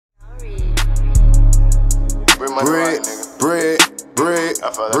bread.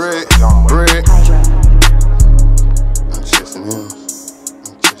 I'm chasing him.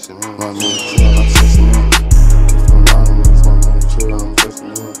 My nigga chill, I'm chasing him.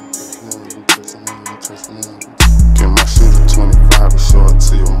 I'm chasing him. Get my shooter 25 and show it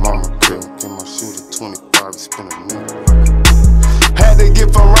to your mama, girl. Get my shooter 25 and spin a nigga. Had to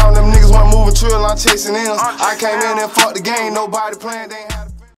get from around them niggas when moving trill, I'm chasing him. I came in and fucked the game, nobody playing, they ain't had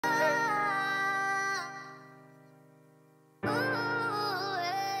a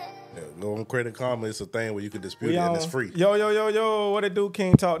Go on Credit Karma, it's a thing where you can dispute it and it's free. Yo, what it do,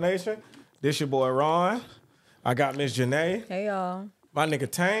 KyngTalk Nation? This your boy Ron. I got Miss Janae. Hey, y'all. My nigga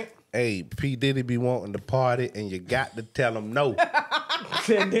Tank. Hey, P. Diddy be wanting to party and you got to tell him no.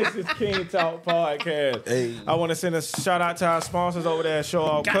 And this is KyngTalk Podcast. Hey. I want to send a shout out to our sponsors over there at Show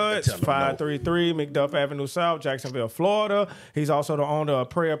All Cuts, 533 McDuff Avenue South, Jacksonville, Florida. He's also the owner of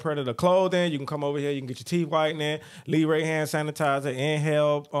Prayer Predator Clothing. You can come over here, you can get your teeth whitening, Lee Ray hand sanitizer,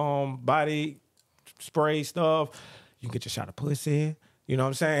 inhale body spray stuff. You can get your shot of pussy. You know what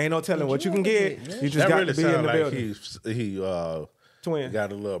I'm saying? Ain't no telling what you can get. You just got to be in the building. He Twin.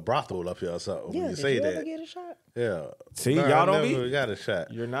 got a little brothel up here or something. Yeah, when you say did you that. ever get a shot? Yeah. See, no, y'all don't never be. got a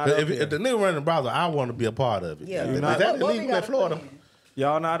shot. You're not if up the nigga running the brothel, I want to be a part of it. Yeah. Is not- that What we illegal in gotta Florida? clean?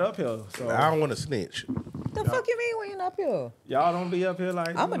 Y'all not up here. So I don't want to snitch. The fuck you mean we ain't up here? y'all don't be up here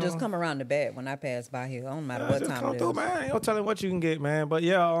like I'ma just come around the back when I pass by here. Don't matter what just time come it through, is. man. Ain't no telling what you can get, man. But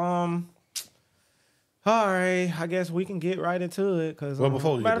yeah, all right. I guess we can get right into it. Cause Well,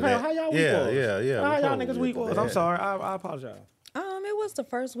 before we matter get to of fact, that, how y'all week was? yeah. How y'all before we niggas get week to was? that. I'm sorry. I apologize. It was the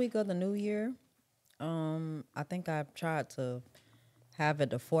first week of the new year. I think I've tried to have at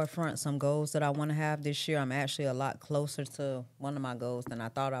the forefront some goals that I want to have this year. I'm actually a lot closer to one of my goals than I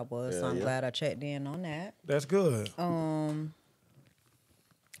thought I was, so I'm glad I checked in on that. That's good.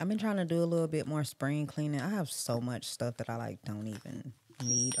 I've been trying to do a little bit more spring cleaning. I have so much stuff that I like don't even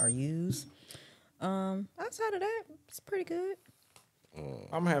need or use. Outside of that, it's pretty good.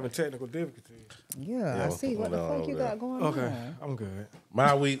 I'm having technical difficulties. Yeah, I see. What the fuck you got going Okay, on? I'm good.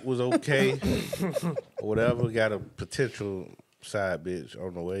 My week was okay. Whatever. Got a potential side bitch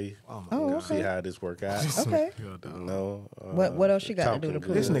on the way. Oh, See how this work out. Okay. No. What else you got to do to talking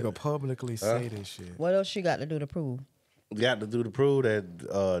prove? This nigga publicly say this shit. What else she got to do to prove? Got to do to prove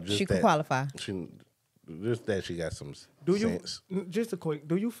that just She that can qualify. Just that she got some Do you sense. just a quick?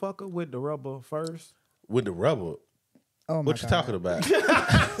 Do you fuck her with the rubber first? With the rubber. Oh my What you talking about?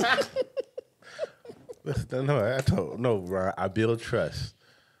 No, I don't know, Ron. I build trust.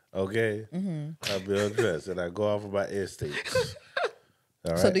 Okay? I build trust. And I go off of my instincts.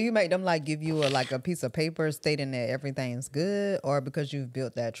 All right? So do you make them like give you a piece of paper stating that everything's good, or because you've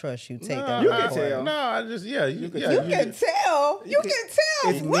built that trust, you take that? You can tell. No, I just, you You can tell. You can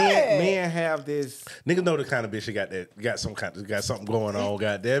tell. If What? men have this, Niggas know the kind of bitch that got something going on,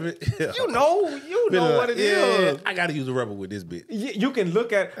 God damn it. you know what it is. I gotta use a rubber with this bitch. You can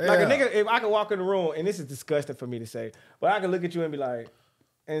look at like a nigga. If I could walk in the room, and this is disgusting for me to say, but I can look at you and be like,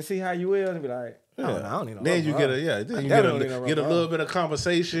 and see how you is, and be like, I don't need no Then rubber. you get a little bit of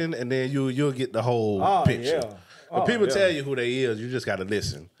conversation, and then you'll get the whole picture. Yeah. When people tell you who they is, you just gotta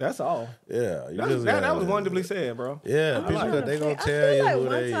listen. That's all. Yeah, That was wonderfully said, bro. Yeah, people they gonna tell you who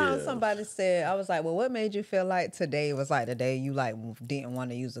they is. One time somebody said, I was like, well, what made you feel like today was like the day you like didn't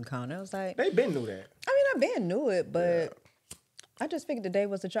want to use a condom? I was like, They been knew that. I mean, I been knew it, but I just figured today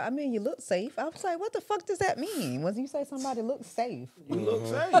was the try. I mean, you look safe. I was like, what the fuck does that mean? When you say somebody looks safe? You look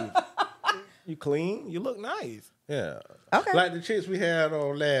safe. You clean. You look nice. Yeah. Okay. Like the chicks we had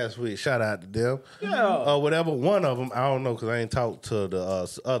on last week. Shout out to them. Yeah. Whatever. One of them, I don't know because I ain't talked to the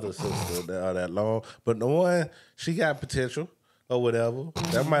other sister that long. But the one, she got potential or whatever.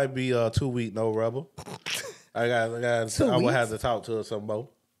 That might be 2 week no rubber. I would have to talk to her some more.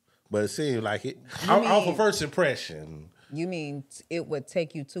 But it seemed like it. Off of first impression. You mean it would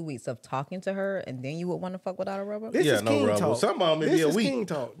take you 2 weeks of talking to her and then you would want to fuck without a rubber? This is no King rubber. Talk. Some of them This be a is week. King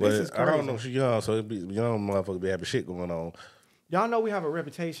Talk. But This is I don't know. crazy. She young, so it be young motherfuckers be having shit going on. Y'all know we have a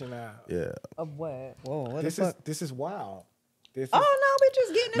reputation now. Yeah. Of what? Whoa, what This the is fuck? this is wild. This is, Oh, no, we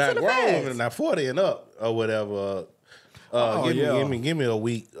just getting Now into the grown facts. women, now 40 and up or whatever. Give me a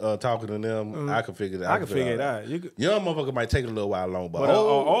week talking to them. I can figure that. I can figure it out. Young motherfucker might take a little while long, but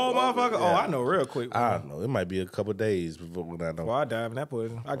old motherfucker. yeah. Oh, I know real quick. I don't know. It might be a couple days before when I know. Before I dive in that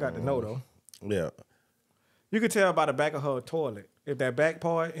pussy, I got to know though. Yeah. You could tell by the back of her toilet. If that back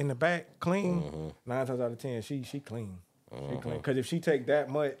part in the back clean, 9 times out of 10, she clean. She clean. Because if she take that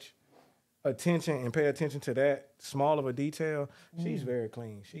much attention and pay attention to that small of a detail, she's very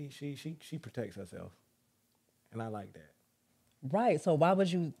clean. She protects herself, and I like that. Right. So why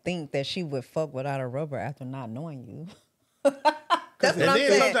would you think that she would fuck without a rubber after not knowing you? That's what I'm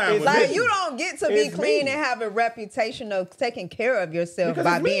saying. Like, you don't get to be clean and have a reputation of taking care of yourself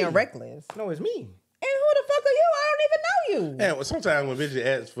by being reckless. No, it's me. And who the fuck are you? I don't even know you. And sometimes when bitches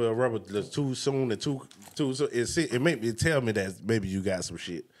ask for a rubber that's too soon and too soon, it tell me that maybe you got some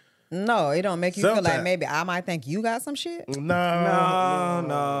shit. No, it don't make you feel like maybe I might think you got some shit. No. I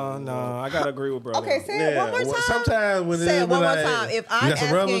gotta agree with brother. Okay, say it one more time. Sometimes when say it one more like, time. If I'm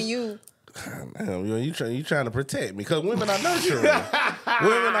asking you. Damn, you trying to protect me because women are nurturing.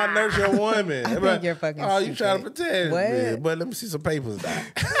 Women are nurturing women. I think you're fucking stupid. You trying to protect me? But let me see some papers now.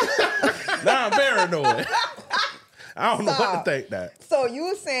 Now I'm paranoid. I don't know what to think that. So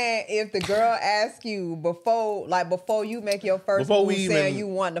you saying if the girl asks you before you make your first move saying you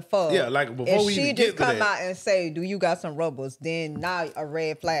want to fuck, like before we she just come out and say, "Do you got some rubbers?" Then now a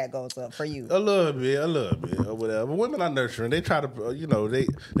red flag goes up for you. A little bit, or whatever. But women are nurturing. They try to,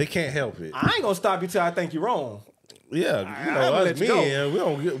 they can't help it. I ain't gonna stop you till I think you're wrong. Yeah, us men,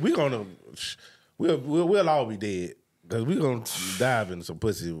 we'll all be dead because we're gonna dive into some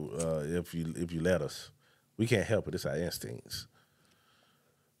pussy if you let us. We can't help it. It's our instincts.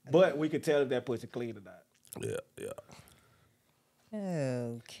 But we could tell if that pussy clean or not. Yeah.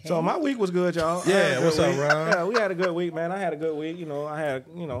 Okay. So my week was good, y'all. Yeah, what's up, Ron? Yeah, we had a good week, man. I had a good week.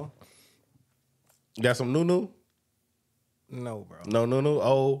 Got some new? No, bro. No new?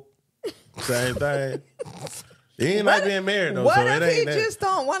 Oh, same thing. He ain't like being married, though, what so it if ain't he just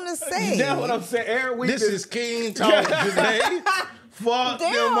don't want to say? That's what I'm saying. Every week this is KyngTalk today. Fuck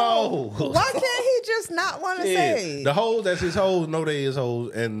them all. Why can't he just not want to say? The hoes that's his hoes know they his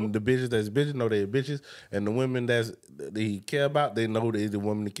hoes, and the bitches that's bitches know they bitches, and the women that he care about, they know they the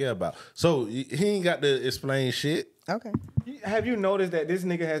woman he care about. So he ain't got to explain shit. Okay. Have you noticed that this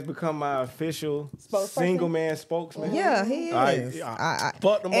nigga has become my official single man spokesman? Yeah, he is.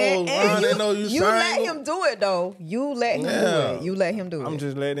 Fuck them hoes. They know you let him do it though. You let him do it. You let him do it. I'm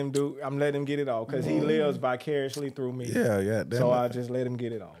just letting him do. I'm letting him get it all because he lives vicariously through me. Yeah. So I just let him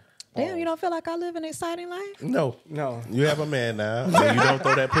get it all. Damn, you don't feel like I live an exciting life? No. You have a man now. And you don't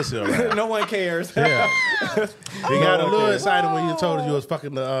throw that pussy around. No one cares. Yeah. He got a little excited when you told her you was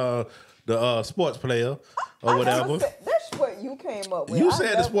fucking the sports player or whatever. That's what you came up with. You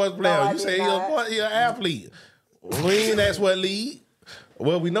said the sports player. You said you're an athlete. We ain't that's what lead.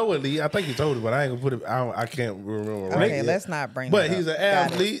 Well, we know what lead. I think you told us, but I ain't gonna put it. I can't remember. Okay, let's not bring. But he's an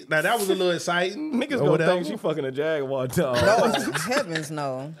athlete. Now that was a little exciting. Niggas gonna think she fucking a Jaguar dog. No, heavens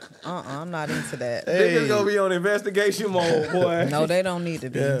no. I'm not into that. Niggas gonna be on investigation mode, boy. No, they don't need to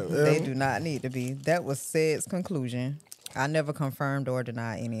be. They do not need to be. That was Ced's conclusion. I never confirmed or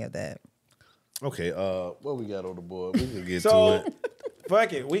denied any of that. Okay, what we got on the board? We can get to it.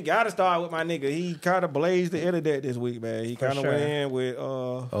 Fuck it. We got to start with my nigga. He kind of blazed the internet this week, man. He kind of went in with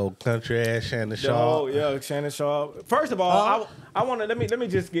country ass Shannon Sharp. Shannon Sharp. First of all, I want to let me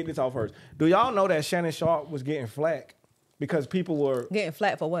just get this off first. Do y'all know that Shannon Sharp was getting flack because people were getting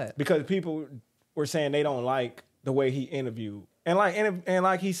flack for what? Because people were saying they don't like the way he interviewed. And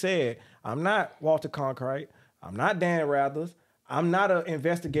like he said, I'm not Walter Cronkite. I'm not Dan Rathers. I'm not an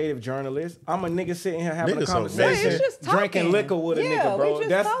investigative journalist. I'm a nigga sitting here having a conversation, drinking liquor with a nigga, bro.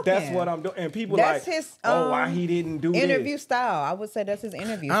 That's what I'm doing. And people that's like, his, why he didn't do interview this. style. I would say that's his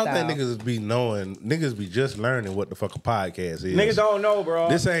interview style. I don't think niggas be knowing. Niggas be just learning what the fuck a podcast is. Niggas don't know, bro.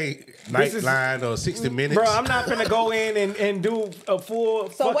 This ain't Nightline or 60 Minutes. Bro, I'm not finna go in and do a full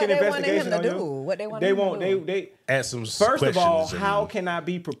fucking investigation on you. What they want him to do? They ask some First of all, how can I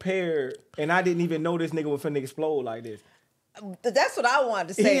be prepared? And I didn't even know this nigga was finna explode like this. That's what I wanted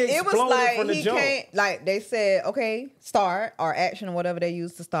to say. It was like he can't, like they said, okay, start or action or whatever they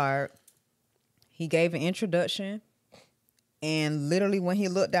used to start. He gave an introduction, and literally when he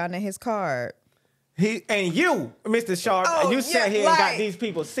looked down at his card, Mr. Sharp, you sat here and got these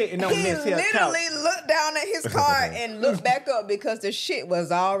people sitting on this here couch. He literally looked down at his card and looked back up because the shit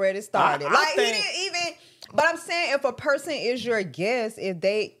was already started. He didn't even. But I'm saying if a person is your guest,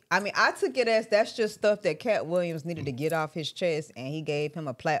 I took it as that's just stuff that Katt Williams needed to get off his chest, and he gave him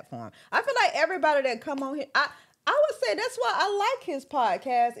a platform. I feel like everybody that come on here, I would say that's why I like his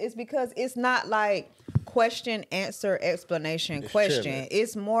podcast, is because it's not like question, answer, explanation, question. Chilling.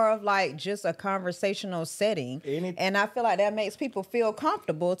 It's more of like just a conversational setting. And I feel like that makes people feel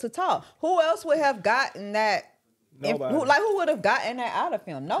comfortable to talk. Who else would have gotten that? Who would have gotten that out of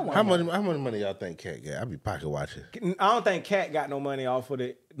him? No one. How much money y'all think Katt got? I be pocket watching. I don't think Katt got no money off of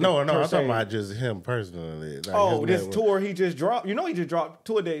it. No, I'm talking about just him personally. Like this tour he just dropped. You know he just dropped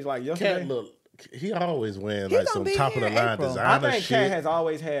tour days like yesterday. Katt he always wearing like some top of the line designer I think shit. Katt has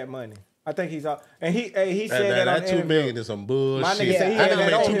always had money. I think he's out. And he said that on the $2 interview. million is some bullshit. My nigga said he had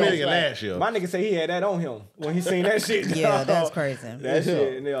that on $2 him. million last year. My nigga said he had that on him when he seen that shit. Yeah, that's crazy. That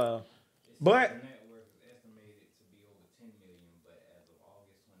shit. Yeah. But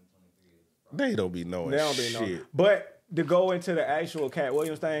They don't be knowing shit. But to go into the actual Katt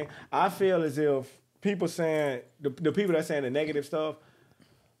Williams thing, I feel as if people saying the people that saying the negative stuff,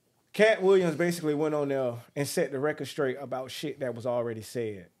 Katt Williams basically went on there and set the record straight about shit that was already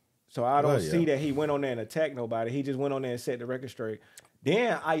said. So I don't see that he went on there and attacked nobody. He just went on there and set the record straight.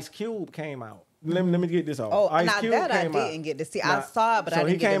 Then Ice Cube came out. Let me get this off. Oh, Ice now Cube that I came out. didn't get to see. I saw it, but I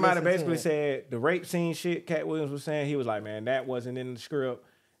didn't get to So he came out and listen to basically it. said the rape scene shit Katt Williams was saying, he was like, man, that wasn't in the script.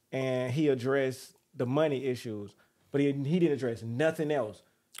 And he addressed the money issues. But he didn't address nothing else.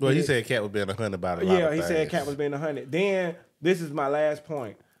 Well, he said Katt was being 100 about a lot of Yeah, he things. said Katt was being 100. Then, this is my last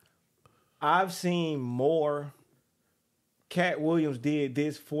point. I've seen more Katt Williams did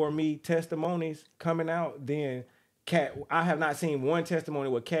this for me testimonies coming out than Katt. I have not seen one testimony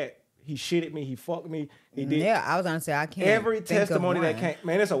where Katt, he shitted me, he fucked me, he did. Yeah, I was gonna say I can't. Every think of testimony that one. came,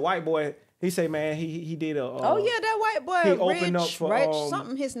 man, it's a white boy. He say, man, he did a. Oh yeah, that white boy, he opened up for Rich,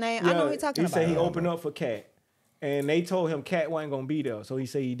 something. His name. I know what he's talking about. He said he opened up for Katt, and they told him Katt wasn't gonna be there, so he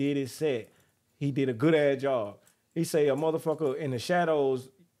said he did his set. He did a good ass job. He say a motherfucker in the shadows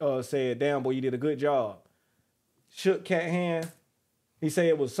said, "Damn boy, you did a good job." Shook Katt hand. He said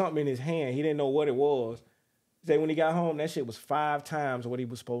it was something in his hand. He didn't know what it was. He said when he got home, that shit was 5 times what he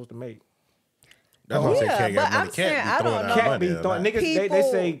was supposed to make. That's what Yeah, I'm saying. Katt got but money. I'm saying, I don't know. Katt be Money, throwing like. niggas. They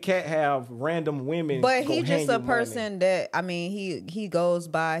People- say Katt have random women. But go he hand just you a money. person that, I mean, he goes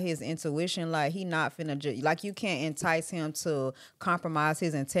by his intuition. Like he not finna like you can't entice him to compromise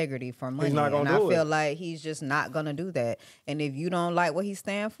his integrity for money. not gonna and do I feel it. like he's just not gonna do that. And if you don't like what he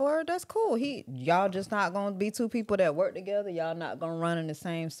stand for, that's cool. Y'all just not gonna be two people that work together. Y'all not gonna run in the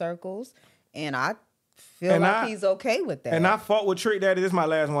same circles. And I feel like he's okay with that. And I fought with Trick Daddy. This is my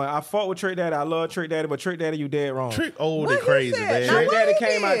last one. I fought with Trick Daddy. I love Trick Daddy, but Trick Daddy, you dead wrong. Trick old What and he crazy, said? man. Now, Trick what Daddy he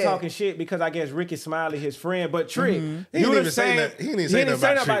came out did? talking shit because I guess Ricky Smiley his friend. But Trick, He didn't even say that. He didn't say nothing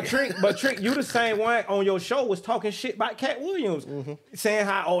about about Trick. But Trick, you the same one on your show was talking shit about Katt Williams, saying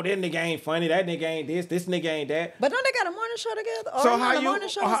how that nigga ain't funny, that nigga ain't this nigga ain't that. But don't they got a morning show together? Or So on how the you morning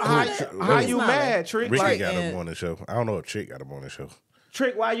show or how something? how Ricky you Smiley. mad, Trick? Ricky Like, got a and- morning show. I don't know if Trick got a morning show.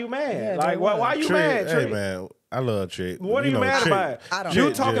 Trick, why you mad? Yeah, like they why you Trick, mad, Trick? hey man, I love Trick. What are you know, mad Trick- about? I don't You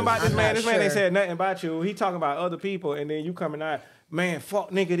know. talking about this I'm man? not This man ain't sure. said nothing about you. He talking about other people, and then you coming out, man, fuck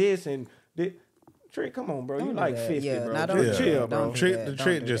nigga this and this. Trick, come on, bro. You Don't do like that. 50, Yeah, bro. now Just don't do chill, that. bro. Don't do Trick, that. the Don't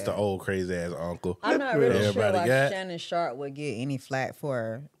Trick do just that. an old crazy ass uncle. I'm not really sure Everybody why got. Shannon Sharp would get any flack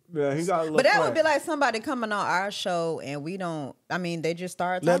for. Yeah, he got a little But that flack. would be like somebody coming on our show and we don't. I mean, they just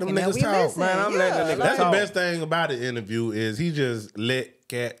start Let talking them and niggas we talk. listen. Man, I'm letting the niggas That's talk. the best thing about the interview is he just let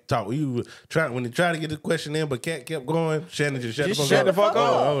Katt talk. When he tried to get the question in, but Katt kept going. Shannon just shut the fuck up.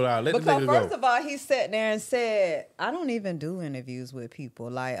 Oh, let the because nigga first go. of all, he sat there and said, "I don't even do interviews with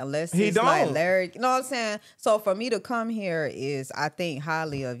people, like unless He it's like don't. Larry." You know what I'm saying? So for me to come here is, I think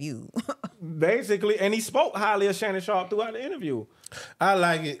highly of you. Basically, and he spoke highly of Shannon Sharp throughout the interview. I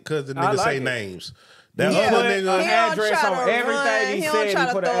like it because the I nigga like say it. names. That He other put nigga, an address on everything he said. try He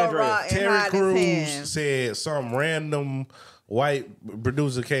to put an throw a address. rock and Terry hide his Crews hand. said some random white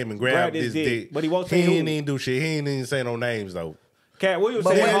producer came and grabbed his dick. but he won't He say who. didn't even do shit. He ain't even say no names though. Katt Williams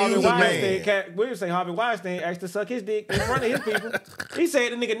But said when Harvey he was a Weinstein. man. Katt Williams said Harvey Weinstein asked to suck his dick in front of his people. He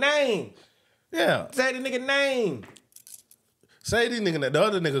said the nigga name. Yeah. Said the nigga name. Say these nigga, the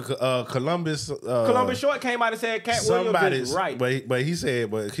other nigga, Columbus. Columbus Short came out and said Katt Williams Somebody's is right. but he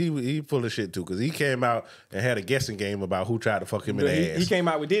said, but he full of shit too, because he came out and had a guessing game about who tried to fuck him in the ass. He came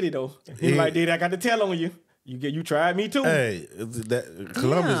out with Diddy though. He was like, Diddy, I got to tell on you. You tried me too. Hey,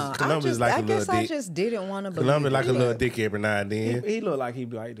 Columbus like a little I dick. just didn't want to believe Columbus like a it. little dick every now and then. He looked like he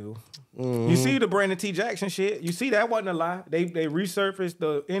like dude. You see the Brandon T. Jackson shit? You see that wasn't a lie. They resurfaced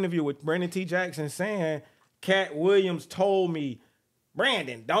the interview with Brandon T. Jackson saying Katt Williams told me,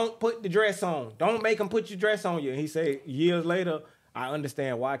 Brandon, don't put the dress on. Don't make him put your dress on you. And he said years later, I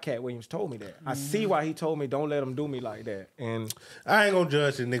understand why Katt Williams told me that. I see why he told me don't let him do me like that. And I ain't gonna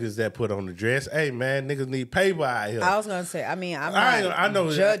judge the niggas that put on the dress. Hey man, niggas need paper out here. I was gonna say. I mean, I'm I not know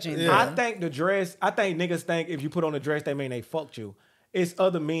that. judging. Yeah. them. I think the dress, I think niggas think if you put on a dress, that mean they fucked you. It's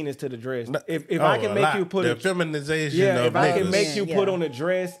other meanings to the dress. If I can make you put the feminization yeah, of if I can niggas. make you Yeah. put on a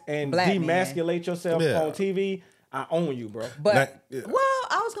dress and Black man. demasculate yourself Yeah. on TV, I own you, bro. But Like, well,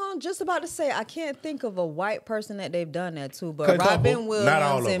 I was just about to say I can't think of a white person that they've done that to, but 'Cause Robin Williams not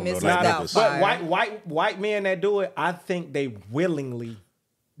all of and them, Mrs. though, not But niggas. Doubtfire. white men that do it, I think they willingly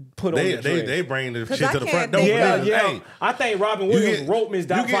put on the dress. They bring the 'Cause shit I to the can't front door. think Yeah, of- yeah. Hey, I think Robin Williams get- wrote Miss you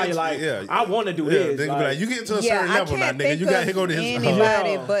Doubtfire get- like, yeah. I want to do Yeah, this. they be like, you get to a Yeah, certain I level now, can't nigga. think You got to of go to his. anybody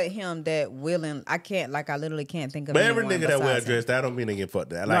Yeah. but him that willing. I can't, like, I literally can't think of But every anyone nigga that wear a besides him. dress, that don't mean they get fucked.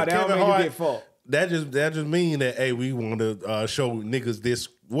 That No, like that don't Kevin mean you Hart, get fucked. That just mean that hey, we want to show niggas this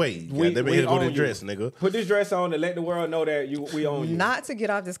way. We They here go own to you. dress, nigga. Put this dress on to let the world know that we own you. Not to get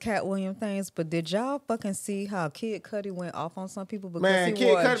off this Cat Williams things, but did y'all fucking see how Kid Cudi went off on some people because Man, he Kid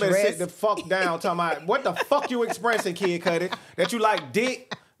wore a Cudi better dress? sit the fuck down talking about what the fuck you expressing, Kid Cudi? That you like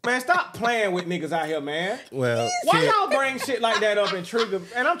dick? Man, stop playing with niggas out here, man. Well, Why y'all bring shit like that up and trigger?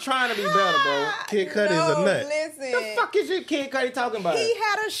 And I'm trying to be better, bro. Kid Cudi is a nut. Listen, The fuck is your Kid Cudi talking about? he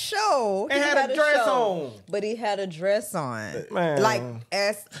had a show. And He had a dress show, on. but he had a dress on, Man. like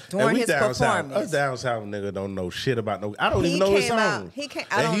as And during we his down south. Us performance. down south nigga don't know shit about no. I don't He even know his came out- song. he came-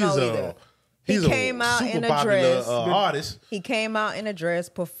 I And don't he's know a- either. He's He came out super in a popular, dress. artist. He came out in a dress,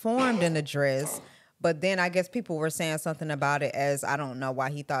 performed in a dress. But then I guess people were saying something about it as I don't know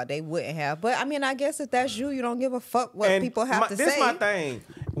why he thought they wouldn't have. But I mean, I guess if that's you don't give a fuck what And people have to this say. my thing.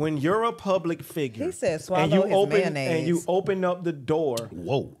 When you're a public figure, He said swallow and you his open mayonnaise. and you open up the door.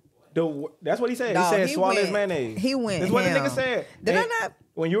 Whoa. That's what he said. No, he said he swallow his went- mayonnaise. he went That's what the ham. nigga said. Did I And not?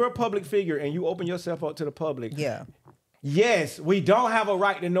 When you're a public figure and you open yourself up to the public, Yeah. yes, we don't have a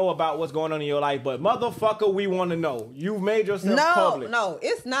right to know about what's going on in your life, but motherfucker, we want to know. You've made yourself public. No,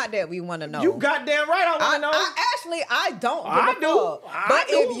 it's not that we want to know. You goddamn right I want to know. I don't give I a do. fuck. I But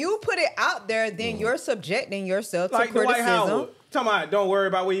do. if you put it out there, then you're subjecting yourself Like to Dwight criticism. Howard. Talking about, don't worry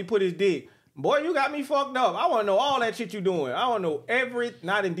about where he put his dick. Boy, you got me fucked up. I want to know all that shit you doing. I want to know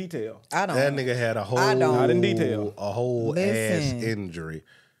not in detail. I don't. That nigga had a whole, I don't. Not in detail. a whole Listen. ass injury.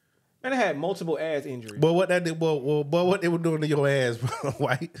 And it had multiple ass injuries. But what that did, but what they were doing to your ass,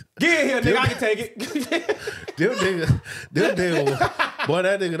 White? Get in here, nigga. I can take it. Them nigga, boy,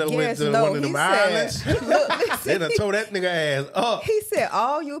 that nigga done went Yes, to no, one of them he islands. said, look, listen. They done tore that nigga ass up. He said,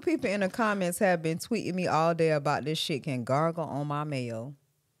 all you people in the comments have been tweeting me all day about this shit can gargle on my mail.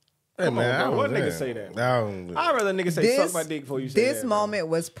 Hey, Come on, man, bro. I What was nigga there. say that? I don't- I'd rather nigga say suck my dick before you say that. This moment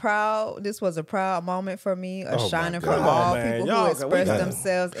was proud. This was a proud moment for me, a Oh, my shining for God. Come on, all man. people Y'all who got- we express got-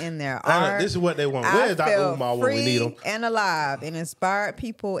 themselves in their I know, art. this is what they want. I Where's Dr. felt Umar when we need him? free and alive and inspired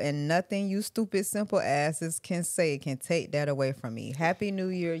people, and nothing you stupid simple asses can say can take that away from me. Happy New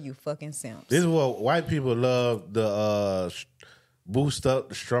Year, you fucking simps. This is what white people love, the boost up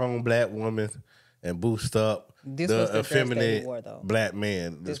the strong black woman and boost up This was the dress that he effeminate wore, though. black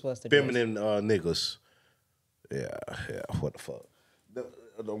man. This was the dress. feminine niggas. Yeah, what the fuck?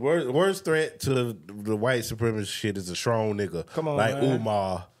 The worst threat to the white supremacist shit is a strong nigga. Come on, like man.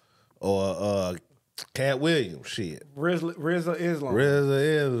 Umar or Katt Williams. Shit. RZA Islam.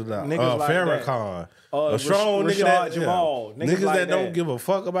 RZA Islam. Niggas like that. Farrakhan. A strong Rashad nigga that, Jamal. Niggas, Niggas like that don't that. give a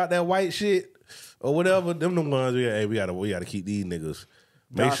fuck about that white shit or whatever. Them the ones we gotta keep these niggas.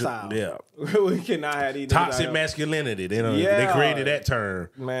 Make sure, Docile. yeah. We cannot have these niggas out Toxic here. masculinity. They Yeah. created that term.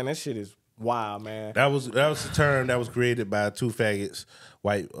 Man, that shit is wild, man. That was the term that was created by two faggots,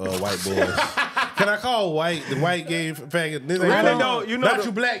 white boys. Can I call the white gay faggot? This ain't Really faggot. though, you know not the-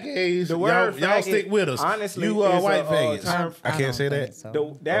 you black gays. the word y'all faggot, stick with us. honestly, you is white a faggots. term- I can't say that.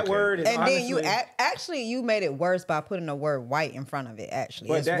 That Okay. word is And then you honestly- actually you made it worse by putting the word white in front of it. Actually,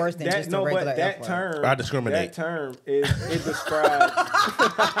 But it's worse than just a regular but that F word. term, I discriminate. That term it describes.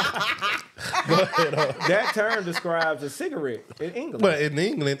 That term describes a cigarette in England. But in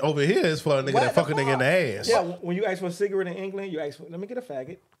England, over here, it's for a nigga What that the fuck a nigga in the ass. yeah, when you ask for a cigarette in England, you ask for, let me get a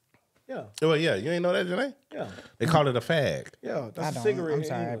faggot. Yeah, Well, yeah, you ain't know that, Janae? yeah, They call it a fag. yeah. I That's a don't. cigarette I'm in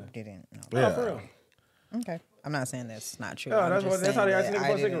sorry, I England. didn't know. Oh, Yeah. for real. Okay. I'm not saying that's not true. Yeah, I'm that's just what- that's saying how they ask that niggas I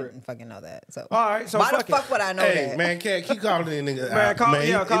for a didn't cigarette. fucking know that. So All right, so why fuck the it. fuck would I know Hey, that? man, Cat, keep calling these niggas Man, out. call- man.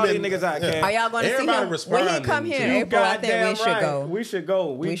 yeah, He call been- these niggas out, Cat. Are y'all going to see Everybody him when he come responding here to in you. April? I think we Goddamn should right. go. We should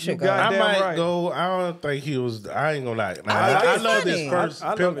go. We should you go. I goddamn might right. go. I don't think he was. I ain't gonna lie. Nah, I think I it's love funny. this first I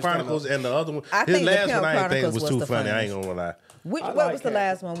love Pimp his Chronicles and the other one. I His think the last Pimp one I didn't think Chronicles was was too the funny. I ain't funniest. gonna lie. Which I what like was the that.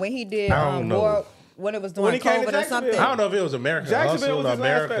 last one when he did I don't know. war when it was When during he came to COVID or Jacksonville. something? I don't know if it was American Jacksonville Hustle or was his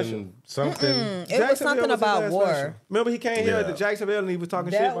last special. American something. It was Jacksonville something was his about last war. special. Remember he came here Yeah. to Jacksonville and he was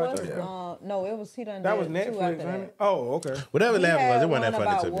talking shit That about was that. no, it was he done. That was did two Netflix, after wasn't that. it? Oh, okay. Whatever He that was, had it wasn't that one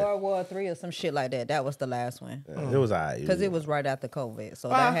funny about to me. World War III or some shit like that. That was the last one It was alright. because it was right after COVID. So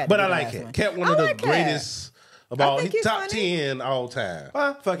that had. To But be I the like last it. one. Cat one I of the like Cat. greatest about think he he's top funny. 10 all time.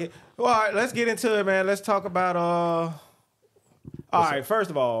 Fuck it. Well, all right, let's get into it, man. Let's talk about all right, first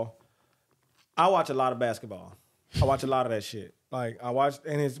of all, I watch a lot of basketball. I watch a lot of that shit. Like I watch,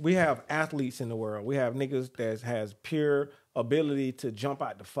 and we have athletes in the world. We have niggas that has pure ability to jump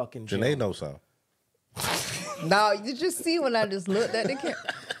out the fucking gym. Janae knows something. No, you just see when I just looked at the camera.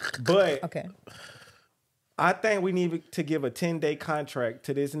 But Okay. I think we need to give a 10-day contract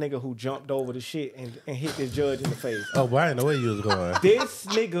to this nigga who jumped over the shit and hit this judge in the face. Oh, but I didn't know where you was going. This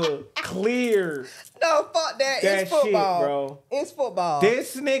nigga cleared No, fuck that. that It's football, shit, bro. It's football.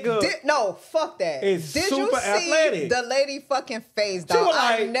 This nigga. No, fuck that. Is Did super you see athletic. the lady fucking face, She dog? was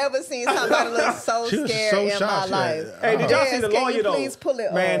I've like- never seen somebody look so She was scared so in my shocked, life. Hey, did y'all see the Can lawyer you though? please pull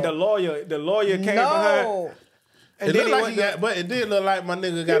it Man, up? the lawyer came behind. No. And It then looked he like went he got, but it did look like my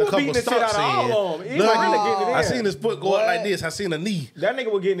nigga he got a was couple beating the shit out stunts of all in. of them. He Look, was really getting it in. I seen his foot go up like What? this. I seen a knee. That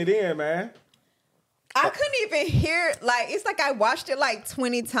nigga was getting it in, man. I couldn't even hear. Like, it's like I watched it like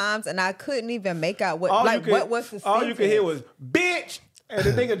 20 times and I couldn't even make out what. All Like, you could, what was the all you could hear sentence? was "bitch," and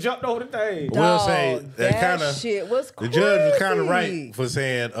the nigga jumped over the thing. We'll Dog, say that that kinda- shit was The crazy. judge was kind of right for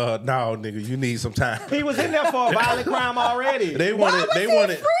saying, "No, nigga, you need some time." He was in there for a violent crime already. They Why wanted. was They he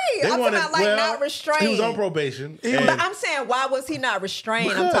wanted. free? They I'm wanted. talking about, like, well, not restrained. He was on probation. But and- I'm saying, why was he not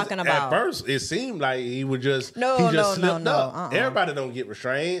restrained? I'm because talking about. At first, it seemed like he would just. No, he no, just no, slipped no, up. Everybody don't get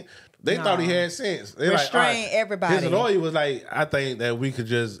restrained. They No. thought he had sense. They Restrain like, everybody. His lawyer was like, I think that we could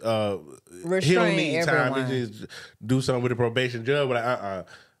just he don't Restrain need time. everyone. He just do something with the probation judge. But like,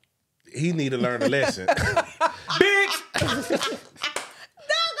 he need to learn a lesson. Bitch.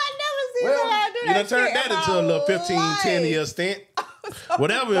 I never seen somebody do You that done turned shit that in into my a little 15, life. 10-year stint.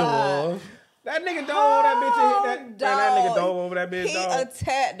 Whatever it was. That nigga dove over that bitch and hit that. Man, that nigga Dog. dove over that bitch, He dog.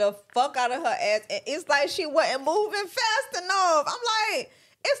 attacked the fuck out of her ass. And it's like she wasn't moving fast enough. I'm like,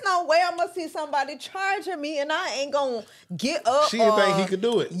 it's no way I'm gonna see somebody charging me and I ain't gonna get up. She didn't or think he could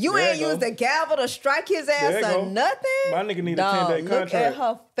do it. You There ain't you go. use the gavel to strike his ass There you or go. nothing. My nigga need a Dog, 10-day Look contract. at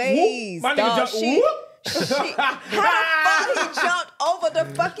her face. My nigga dog. jumped. She- Whoop. How the fuck he jumped over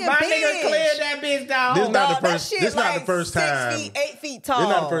the fucking My bench? nigga cleared that bitch down. This not the Dog, that first- shit this not the like first 6 time. feet, 8 feet tall. This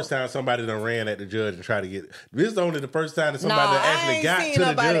is not the first time somebody done ran at the judge and tried to get. This is only the first time that somebody Nah, done I actually ain't got seen to the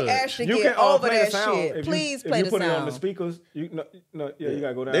nobody judge. actually You get can over play that the sound. shit. Please play if the you put sound. it on the speakers. You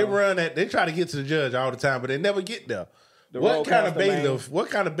gotta go down. They run at. They try to get to the judge all the time, but they never get there. What kind of roadcaster, man. bailiff? What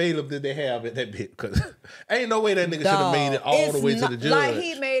kind of bailiff did they have at that bit? Because ain't no way that nigga should have Dog, made it all it's the way to not- the judge. Like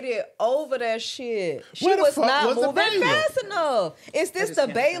he made it over that shit. She Where the was fuck not was the moving bailiff? fast enough. Is this the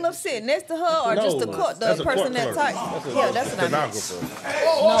bailiff sitting next to her, or No, just the court, that's the a court person that clerk. typed? That's a Yeah, that's what I meant. stenographer.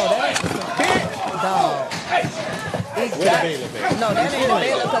 No, that dog. Where the bailiff at? No, that ain't the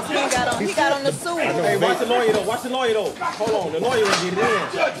bailiff because he got on the suit. Hey, watch the lawyer though. Watch the lawyer though. Hold on, the lawyer will get it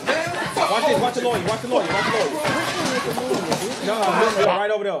in. Watch this. Watch the lawyer. Watch the lawyer. Watch the lawyer. No, look, right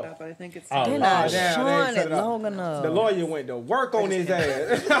over there. But I think it's They're Oh, not damn, showing they it set it up. long enough. The lawyer went to work on his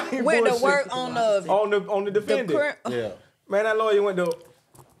ass. He Went to bullshit. work on on the the defendant. Yeah. Man, that lawyer went to.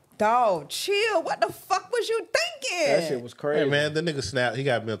 dog. Chill. What the fuck was you thinking? That shit was crazy. Hey man, the nigga snapped. He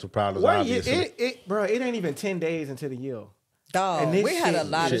got mental problems. Wait, Obviously. bro, it ain't even 10 days into the year. Dog, And this we had a shit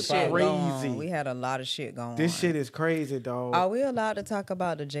lot of is shit crazy. going on. We had a lot of shit going This on. shit is crazy, dog. Are we allowed to talk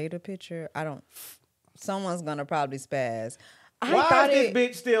about the Jada picture? I don't. Someone's gonna probably spaz. I Why thought is this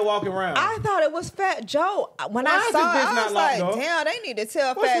bitch still walking around? I thought it was Fat Joe. When Why I is saw this it, bitch I not was locked like, up? damn, they need to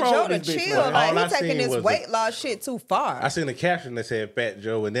tell What's Fat wrong Joe to with this bitch, chill. man? Like, All I he's taking seen this was weight loss shit too far. I seen a caption that said Fat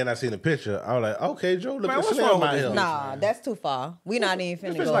Joe, and then I seen a picture. I was like, okay, Joe, look Man, at what's Slim wrong with out this here. bitch? Nah, that's too far. We not even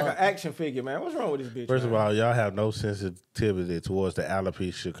This finna bitch go. like an action figure, man. What's wrong with this bitch? First of man? all, y'all have no sensitivity towards the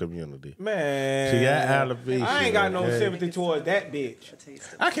alopecia community. Man, She got alopecia, I ain't got no okay? sympathy towards that bitch.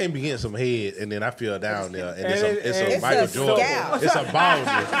 I can't be getting some head, and then I feel down there, and And it's a it's Michael a Jordan. scalp. It's a ballsy.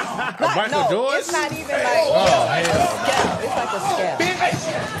 A Michael no, Jordan? it's not even like Oh, a hell. scalp. It's like a scalp.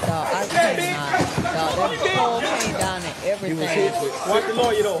 Dog, I cannot. Dog, that whole came down and everything. Watch the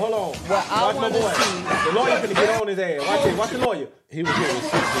lawyer though. Hold on. What I Watch my wanna boy. see- The lawyer finna get on his ass. Watch it. Watch the lawyer. He was hitting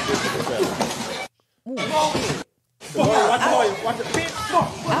 60 different fellas. The lawyer. Watch the lawyer. Watch the bitch.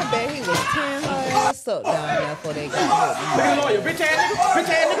 I bet he was tearing her ass up down there before they got hit. Look at the lawyer. Bitch ass nigga. Bitch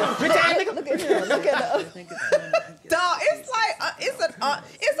ass nigga. Bitch ass nigga. Look at him. Look at the dog. It's like it's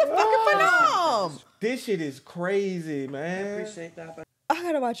a fucking phenomenon. This shit is crazy, man. appreciate that. But I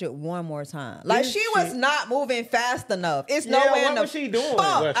gotta watch it one more time. Like This she was shit- not moving fast enough. It's Yeah, nowhere what in the was she doing? fuck.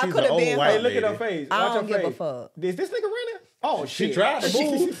 Well, I she's could an have been old Hey, white her. look at her lady. face. I Watch don't her give a face. fuck. Is this nigga running? Oh shit. She tried to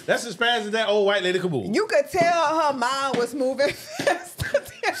move. That's as fast as that old white lady could move. You could tell her mind was moving fast.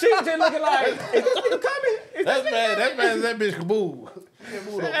 She was just looking like, is this nigga coming? Is That's this nigga bad. That's coming? bad as that bitch could move. She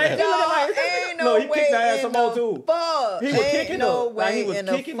can't move that Hey, fast. he looking Dog, like, ain't no no, he way kicked her ass in some more the too. fuck. He was Ain't kicking no her. Like, he way was in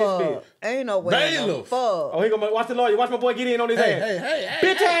the kicking this fuck. bitch. Ain't no way in the Bailiff. fuck. Oh, he gonna watch the lawyer. Watch my boy get in on his Hey, ass. hey,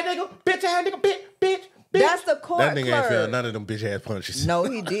 Bitch ass nigga. Bitch ass nigga. Bitch. That's the court That nigga ain't feel clerk. none of them bitch ass punches. No,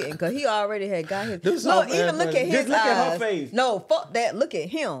 he didn't, cause he already had got his. This Look, is even look at his Just look at her eyes. face. No, fuck that. Look at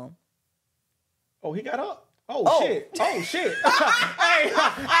him. Oh, he got up. Oh, shit. Oh, shit. Hey.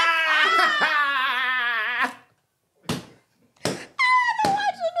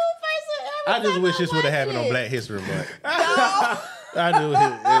 I just wish this would have happened on Black History Month. I do.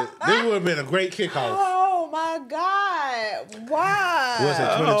 This would have been a great kickoff. Oh my God! Why? Was it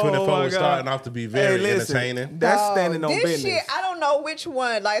 2024 my was God. starting off to be very listen, entertaining? That's standing on this business. shit, I don't know which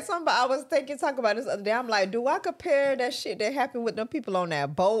one. Like somebody, I was talking about this other day. I'm like, do I compare that shit that happened with them people on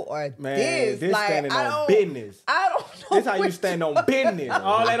that boat or Man, this? this Like, standing I on don't, business. I don't know. This how you which stand on one. business.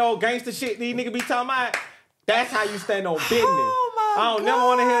 All that old gangster shit these niggas be talking about, that's how you stand on business. Oh my I don't never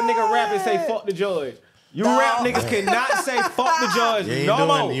want to hear a nigga rap and say fuck the judge. You No. rap niggas cannot say fuck the judge You ain't no doing-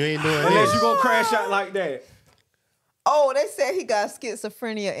 more. you ain't doing unless this. you gonna crash out like that. Oh, they said he got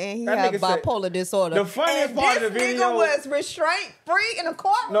schizophrenia and he That had nigga said- bipolar disorder. The funniest and part of the this video- nigga was restraint free in the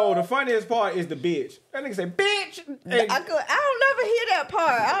courtroom. No, the funniest part is the bitch. That nigga say bitch. And I don't never hear that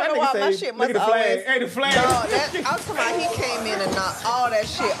part. I don't know why nigga my say, shit look must at the flag. always. Hey, the flag. No, I'm talking about he came in and knocked all that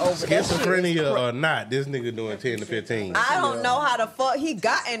shit over. That shit is Schizophrenia or not, this nigga doing 10 to 15. I don't know how the fuck he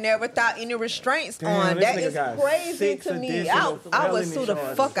got in there without any restraints Damn, on. this That nigga is got crazy 6 to me. additional I would felony sue the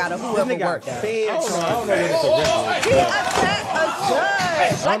charges. fuck out of This whoever nigga got worked there. fed I don't charges. know He attacked a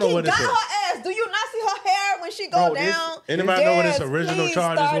judge. I Like don't know he what got it is. her ass. Do you not see her hair when she go Bro, this- down? Anybody know what his Yes, original please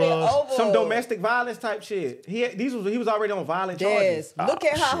charges start it was? over. Some domestic violence type shit. He was already on violent charges. Yes. Look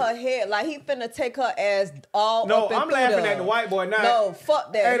at how her head, like he finna take her ass all No, up and I'm through laughing there. at the white boy now. No,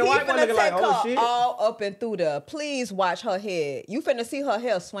 fuck that. Hey, the he white boy finna looking take like, oh, her shit. all up and through there. Please watch her head. You finna see her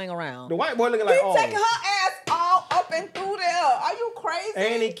hair swing around. The white boy looking He like, oh. taking her ass all up and through there. Are you crazy?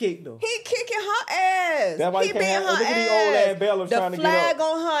 And he kicked her. He kicking her ass. That's why he you can't beating have- her look at these ass. old ass bellers the trying to get flag up.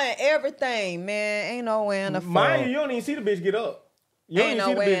 on her and everything, man. Ain't no way in the fuck. Mind you, you don't even see the bitch get up. You Ain't don't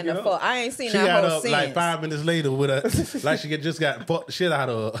no even way see in the the bitch get fuck. up. I ain't seen She that got whole up since. like 5 minutes later with a like she just got fucked the shit out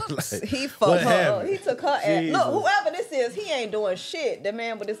of her. Like, He what fucked her up. happened? He took her ass. Jesus. Look, whoever this is, he ain't doing shit. The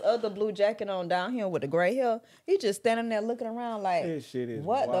man with this other blue jacket on down here with the gray hair, he just standing there looking around like, This shit is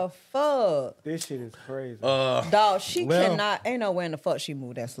what wild. the fuck? This shit is crazy. Dog, she well- cannot, ain't no way in the fuck she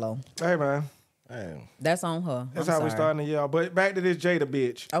moved that slow. Hey, man. Damn. That's on her. That's I'm how we sorry. starting to yell. But back to this Jada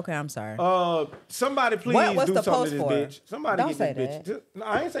bitch. Okay, I'm sorry. Somebody please What's do the something post to this for? bitch. Somebody Don't get say this that. bitch. No,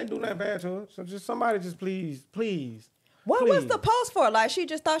 I ain't saying do nothing bad to her. So just somebody just please. What was please. the post for? Like she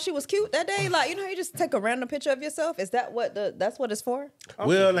just thought she was cute that day? Like, you know, you just take a random picture of yourself? Is that what that's what it's for?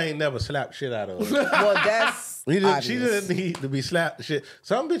 Will ain't never slapped shit out of her. Well, that's She obvious. doesn't need to be slapped the shit.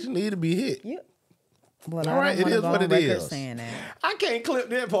 Some bitches need to be hit. Yeah. Well, All right, I don't it is wanna what go it on record is. saying that. I can't clip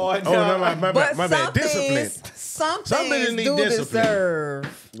that part. Oh, no, dog. my But bad. some Discipline. things, some Some bitches things need do discipline.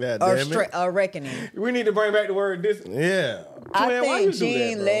 deserve God a, damn it. a reckoning. We need to bring back the word dis. Yeah. I Twin, why you think do that,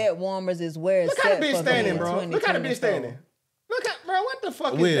 jean bro? leg warmers is where it's Look how set the bitch for standing, me bro. in Look how the bitch 2024. standing. Look at, bro, what the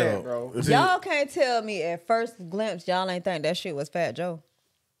fuck is Will. that, bro? See, Y'all can't tell me at first glimpse y'all ain't think that shit was Fat Joe.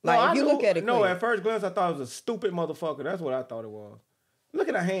 Like, No, if you look at it No, quick. at first glance, I thought it was a stupid motherfucker. That's what I thought it was. Look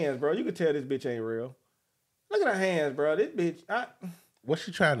at her hands, bro. You can tell this bitch ain't real. Look at her hands, bro. This bitch, what's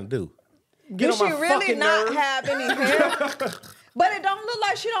she trying to do? get Do on she my really fucking not nerves. have any hair? But it don't look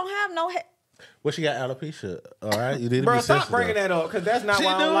like she don't have no hair. Well, she got alopecia. All right, you need to Bro, be stop sensitive. bringing that up, because that's not She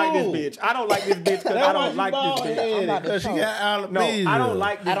why I don't like do. this bitch. I don't like this bitch because I don't like this bitch. about to Because she choke. got No, alopecia. I don't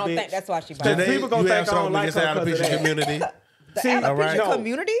like this bitch. I don't think that's why she Today, bought it. People gonna you think have I don't something like against the her 'cause of alopecia that. community. The See, alopecia all right.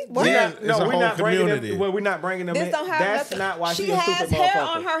 community? What? Yeah. No, it's a we're whole not bringing community. them. Well, we're not bringing them This in. don't have That's nothing. not why she she's a has stupid hair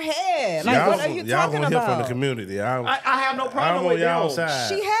motherfucker. on her head. Like, Y'all, what are you y'all talking gonna hear from the about? community. I have no I'm problem on with y'all them. side.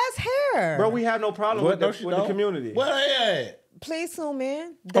 She has hair. Bro, we have no problem What? with, No, she with the don't. community. What they Please zoom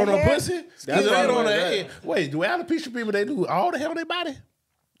in. at? On her hair- pussy? That's Because why they I'm on like her that. head. Wait, do alopecia people, they do all the hair on their body?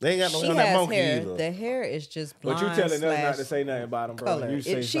 They ain't got no She hair on that has monkey hair. either. The hair is just But blonde. you telling us not slash to say nothing about them, bro. color. You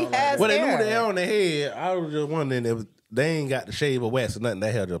say She something has Well, they hair. knew the hair on their head. I was just wondering if they ain't got the shave or wax or nothing,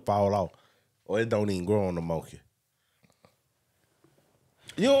 that hair just fall off. Or it don't even grow on the monkey.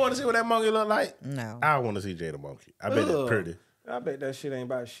 You don't want to see what that monkey look like? No. I want to see Jada monkey. I bet it's Ugh. pretty. I bet that shit ain't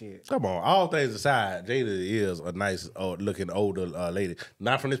about shit. Come on, all things aside, Jada is a nice looking older lady.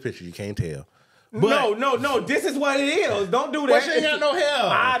 Not from this picture, you can't tell. But, No. This is what it is. Don't do that. But she ain't got no hair.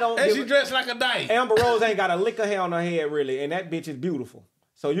 I don't And give she a- dressed like a dyke. Amber Rose ain't got a lick of hair on her head, really, and that bitch is beautiful.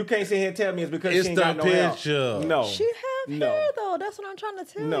 So you can't sit here and tell me it's because It's she ain't the got no hair. picture. No. She have No. hair though. That's what I'm trying to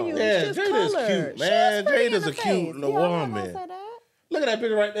tell No. you. Yeah, it's just Jada's colored. cute, She's man. pretty in Jada's the a cute face. little Yeah, I'm not woman. gonna say that. Look at that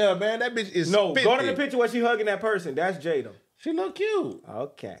picture right there, man. That bitch is No, 50. go to the picture where she hugging that person. That's Jada. She look cute.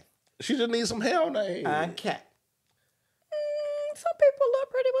 Okay. She just needs some hair on her head. Okay. Some people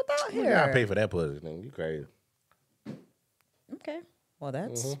look pretty without You hair. gotta pay for that pussy, nigga. You crazy. Okay. Well,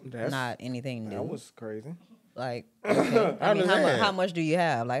 that's That's- not anything new. That was crazy. Like, okay. I mean, understand. how much do you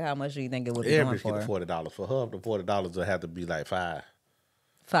have? Like, how much do you think it would be Every going bitch get for? the $40. For her, the $40 will have to be like $5.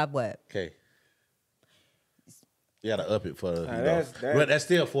 5 what? Okay. You gotta up it for that's- that's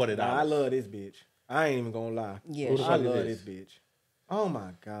still $40. Nah, I love this bitch. I ain't even gonna lie. Yeah, I fuck love is this bitch. Oh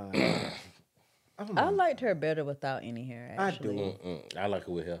my God. I liked her better without any hair. I Actually, do. I like it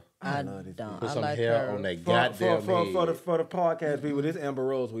with her. I love this don't. Put I some like hair her. on that goddamn head. For the podcast people, this Amber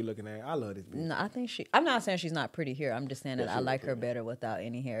Rose we looking at. I love this bitch. No, I think I'm not saying she's not pretty here. I'm just saying that I like her better without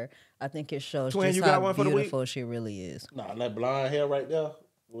any hair. I think it shows Twin, just you got how one for the week? beautiful she really is. Nah, that blonde hair right there.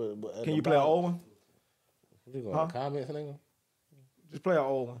 Can you play an old one? You going to comments, nigga? Just play an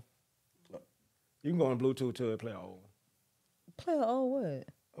old one. You can go on Bluetooth to it, play an old one. Play an old what?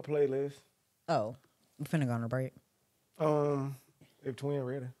 A playlist. Oh, I'm finna go on a break. If Twin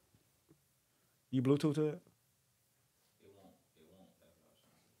ready. You Bluetooth to it?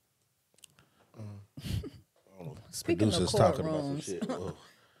 Speaking of Producers talking about some courtrooms, shit. Ugh.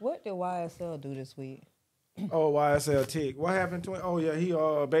 what did YSL do this week? Oh, YSL Tick. What happened to him? Oh yeah, he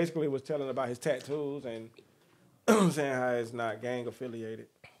basically was telling about his tattoos and saying how it's not gang affiliated.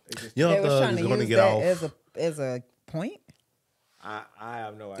 Young They was Thug trying is to going to use get that off. as a point. I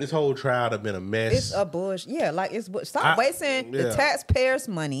have no idea. This whole trial have been a mess. It's a bush. Yeah, like stop wasting the taxpayers'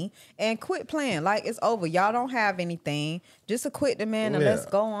 money and quit playing. Like it's over. Y'all don't have anything. Just acquit the man and let's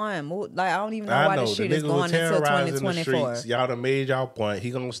go on. Move. Like I don't even know why this shit is going until 2024. Y'all done made y'all point. He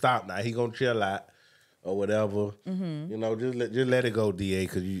gonna stop now. He gonna chill out or whatever. You know, just let it go, DA.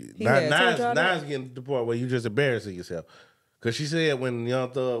 Because now it's getting to the point where you just embarrassing yourself. Because she said when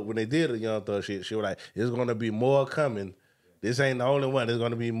they did the Young Thug shit, she was like, "It's gonna be more coming. This ain't the only one. There's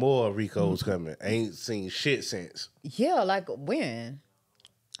gonna be more Ricos coming. Ain't seen shit since." Yeah, like when?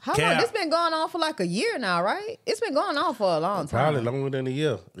 How Cap. long? This been going on for like a year now, right? It's been going on for a long time. Probably longer than a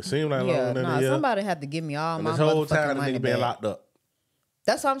year. It seemed like Yeah, longer than a year. somebody had to give me all And my this whole motherfucking time, the money nigga been back. locked up.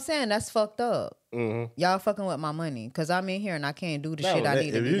 That's what I'm saying. That's fucked up. Mm-hmm. Y'all fucking with my money because I'm in here and I can't do the shit I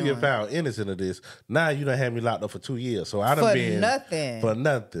need to If be you doing. get found innocent of this, now you done had me locked up for 2 years. So I done For been nothing. For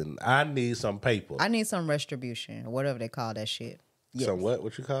nothing. I need some paper. I need some retribution or whatever they call that shit. Yes. Some what?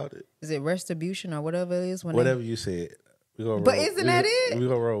 What you called it? Is it retribution or whatever it is? Whatever you said. We gonna But roll- isn't we that gonna- it? We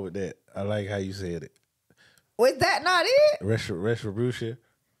gonna roll with that. I like how you said it. Was that not it? Retribution.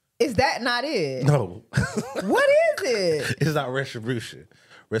 Is that not it? No, What is it? it's not retribution.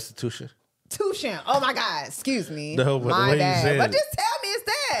 Restitution. Tushin. Oh my God. Excuse me. No, but the my way you bad. said But it. just tell me it's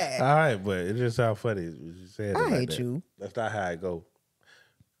that. All right, but it just sounds funny. You said it I like hate that. you. That's not how it go.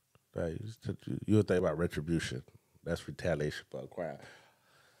 Right, you'll think about retribution. That's retaliation for a crime.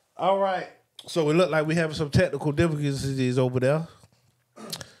 All right. So it looked like we having some technical difficulties over there.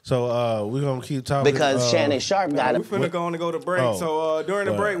 So we're gonna keep talking Because Shannon Sharp got We it. finna go on and go to break. Oh. So during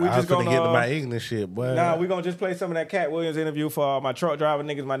the But break, we I just was gonna get to my ignorant shit, boy. Nah, we gonna just play some of that Katt Williams interview for my truck driver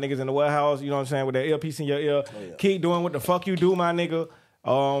niggas, my niggas in the warehouse. You know what I'm saying? With that earpiece in your ear. Keep doing what the fuck you do, my nigga.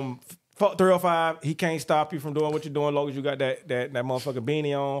 Fuck 305. He can't stop you from doing what you're doing, as long as you got that motherfucking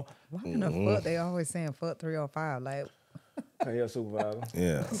beanie on. Why in the fuck they always saying fuck 305? Like, Hey, your supervisor.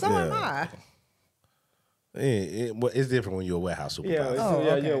 Yeah. so am I. Well, it's different when you're a warehouse supervisor. Yeah,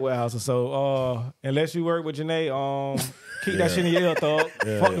 okay. you're a warehouse. So unless you work with Janae, keep that shit in your ear, thug.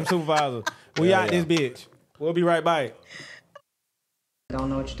 Fuck them supervisors. We out this bitch. We'll be right back. Don't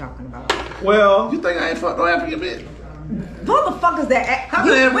know what you're talking about. Well, You think I ain't fucked no African bitch? Motherfuckers that How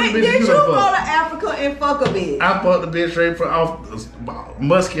the African bitch did you you done go fuck? to Africa and fuck a bitch? I fucked the bitch straight from off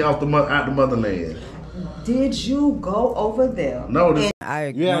musky off out the motherland. Did you go over there? No, this, I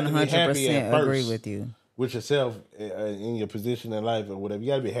You have to be happy 100% at agree first. with you. with yourself in your position in life or whatever.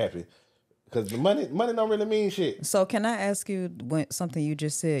 You gotta be happy because the money don't really mean shit. So can I ask you something you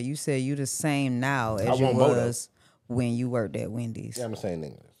just said? You said you the same now as you want both of was when you worked at Wendy's. Yeah, I'm saying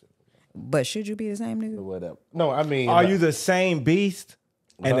nigga. But should you be the same nigga? Whatever. No, I mean, are you the same beast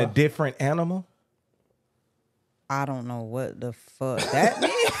and a Huh? different animal? I don't know what the fuck that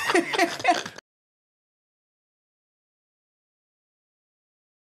means.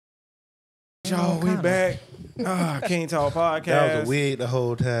 Yo, we back. KyngTalk Podcast. That was a wig the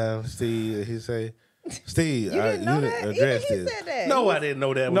whole time, Steve. He say, Steve, You didn't know that? address Even he this. said that. No, I didn't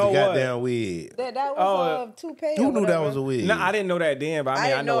know that was Know a what? goddamn wig. that was toupee. You or knew that whatever. was a wig. No, I didn't know that then, but I mean, I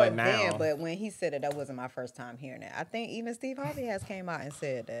didn't know it now. then, but when he said it, that wasn't my first time hearing it. I think even Steve Harvey has came out and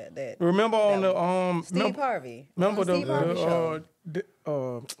said that. Remember on that the Steve Harvey. Remember on Steve Harvey show.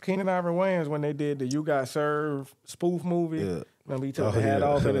 Keenan Ivory Wayans when they did the You Got Served spoof movie? Yeah. Remember he took Oh, the hat yeah.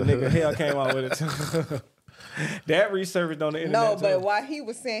 off and the nigga hair came out with it too. That resurfaced on the internet. No, but too. while he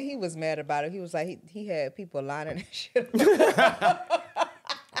was saying he was mad about it, he was like he had people lining that shit.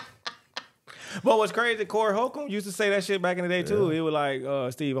 But what's crazy, Corey Holcomb used to say that shit back in the day too. He was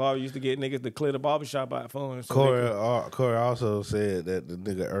like, Steve Harvey used to get niggas to clear the barbershop out for him. So Corey also said that the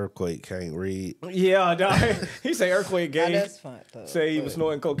nigga Earthquake can't read. yeah, dog. He say Earthquake Now, gay. that's fun though. Say he was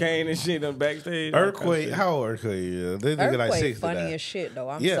snorting cocaine and shit on backstage. Earthquake, how old Earthquake is? This nigga like Earthquake 60 funny now. as shit though.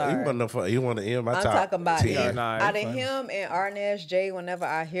 I'm Yeah, sorry. he wanted to end my I'm top talking about 10. him. Nah, Out of funny. him and Arnaz J, whenever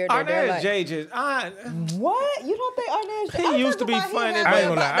I hear that, they're Arnaz like, J just what? You don't think Arnaz J? He I'm used to talking be about funny. him I ain't having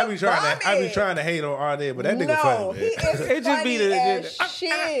gonna lie. I the be vomit. trying to hate on Arnaz, but that nigga No, funny. he Man. is It just be funny the- as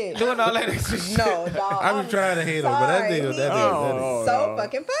shit. doing all that extra shit. No, dog. I be trying to hate him, but that sorry. nigga, that He nigga. is so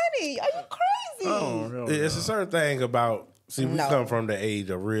fucking funny. Are you crazy? It's a certain thing about. See, we No. come from the age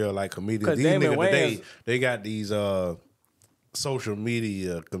of real like comedians. 'Cause These Damon niggas today, Wayans- they got these social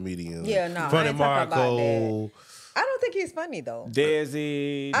media comedians. Yeah, no, I Funny ain't talking about Marco, I don't think he's funny though.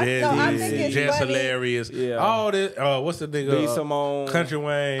 Desi, I think it's Jess funny. Hilarious. Yeah. All this. What's the nigga? B. Simone, Country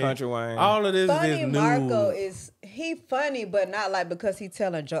Wayne. All of this Funny is new. Marco is he funny, but not like because he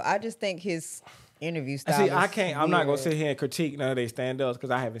telling joke. I just think his interview style. See, is I can't. I'm not gonna weird. sit here and critique none of their stand-ups because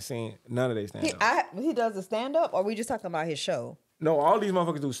I haven't seen none of their stand-ups. He does a stand up, or we just talking about his show? No, all these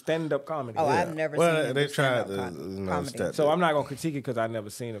motherfuckers do stand-up comedy. Oh, I've never Well, seen him they do stand-up tried to, comedy. step- So I'm not gonna critique it because I never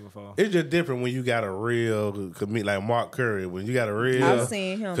seen it before. It's just different when you got a real comedian like Mark Curry. When you got a real I've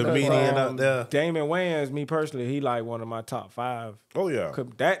seen him comedian before. up there. Damon Wayans, me personally, he like one of my top 5. Oh yeah.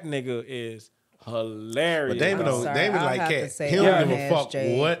 That nigga is hilarious. But Damon bro. don't. sorry, Damon I'll like have to Katt. say He don't Yeah. give a fuck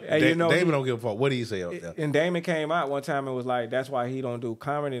Arnaz what. Hey, you know, Damon he- don't give a fuck what he say up there. And Damon came out one time and was like, that's why he don't do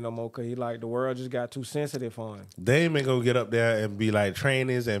comedy no more because he like the world just got too sensitive for him. Damon gonna get up there and be like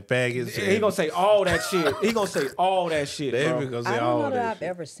trainers and faggots. He gonna say all that shit. He gonna say all that shit, Damon bro. gonna I say don't all know that that I've shit.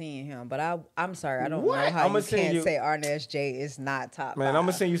 ever seen him, but I'm sorry, I don't What? know how I'ma you send can't you- say Arnaz J is not top. Man, I'm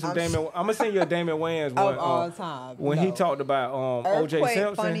gonna send you some Damon. I'm gonna send you a Damon Wayans one all time. when he No. talked about OJ Earthquake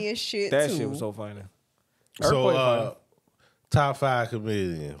Simpson. funny as shit, That too. shit was so funny. So Earthquake funny. top 5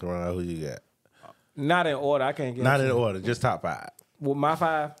 comedians. Ron, who you got? Not in order. I can't get Not to in it. order, just top 5. Well, my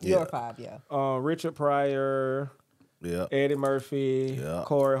 5. Your 5, yeah. Richard Pryor, Yeah. Eddie Murphy, Yeah.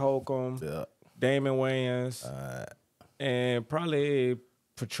 Corey Holcomb, Yeah. Damon Wayans, and probably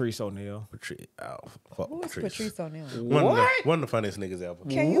Patrice O'Neal. Fuck Who is Patrice. Patrice O'Neal? One of the funniest niggas ever.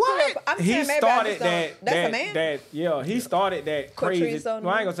 Can you pull up? I'm He saying maybe I started just don't- That's a man. he started that crazy. Patrice No, O'Neal?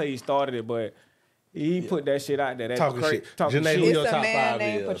 I ain't gonna say he started it, but he put that shit out there. That Talking shit. Talking Janae, shit. who It's your a top man 5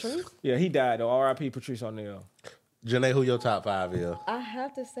 named is? Patrice. Yeah, he died though. R.I.P. Patrice O'Neal. Janae, who your top 5 is? I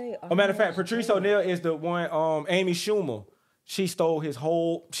have to say. Oh, matter of fact, Patrice O'Neal is the one. Amy Schumer. She stole his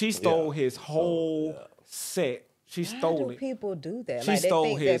whole. She stole his whole set. She Why stole do it. people do that? She Like they stole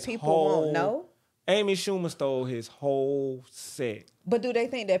think his that people whole. won't know. Amy Schumer stole his whole set. But do they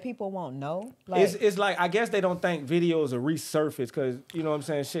think that people won't know? Like, It's like I guess they don't think videos are resurfaced because you know what I'm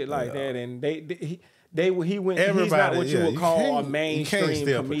saying, shit like that, and he went. Everybody, he's not what you would call a can't- mainstream You can't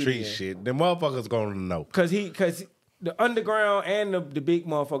steal comedian. Patrice shit. The motherfuckers gonna know. Cause the underground and the big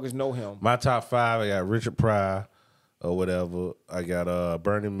motherfuckers know him. My top 5, I got Richard Pryor or whatever. I got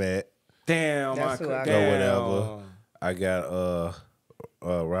Bernie Mac Damn, That's who I got. or whatever. I got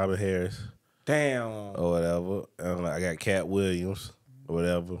Robert Harris Damn. or whatever. And I got Cat Williams or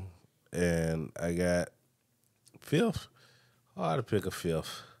whatever. And I got 5th. Hard to pick a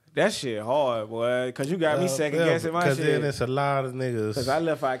 5th. That shit hard, boy. Cause you got me second guessing my Because then shit. it's a lot of niggas. Cause I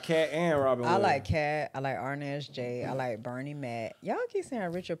left out Cat and Robin I Williams. like Katt. I like Arnaz J. I like Bernie Mac. Y'all keep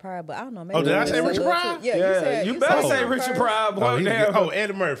saying Richard Pryor, but I don't know. Maybe Oh, did I it's say a Richard little Pryor? too- Yeah, Yeah, you better say him Richard first. Pryor, boy. Damn.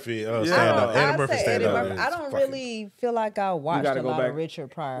 Eddie Murphy. Stand Yeah. up. Eddie I Murphy say stand Eddie up. Murphy. I don't really feel like I watched gotta a go lot back. of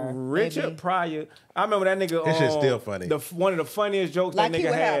Richard Pryor. Richard Maybe. Pryor. I remember that nigga. That shit's still funny. One of the funniest jokes Like that he nigga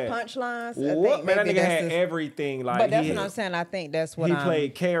would had. have punchlines. I What think man? That maybe nigga that's had his- everything. Like But that's he what had- I'm saying. I think that's what He I'm.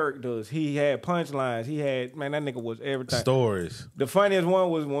 played characters. He had punchlines. He had that nigga was everything. Stories. The funniest one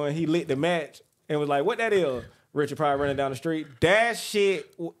was when he lit the match and was like, "What that is?" Richard Pryor running down the street. That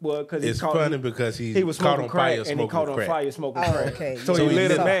shit was because It's funny because he was caught smoking on crack fire and he smoking caught on crack. fire smoking Oh, crack. okay. So So he he lit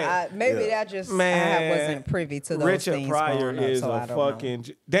lit a a- match. Maybe Yeah. that just Man, I wasn't privy to those Richard things Pryor growing up, is so I a don't know. fucking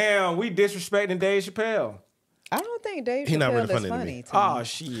damn. We disrespecting Dave Chappelle. I don't think Dave He not Chappelle really is funny to me. funny to me. Oh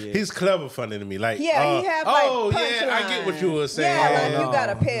shit. He's clever funny to me. Like, Yeah, he have like oh yeah, I get what you were saying. Yeah, like no. you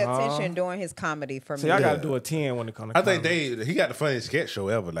gotta pay attention during his comedy for me. See, I gotta do a 10 when it comes to I think comedy. he got the funniest sketch show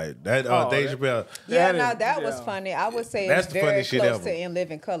ever. Like that, Oh, Dave that- Chappelle. Yeah, That now is- that was yeah. funny. I would say That's it's the very funniest shit close ever. to In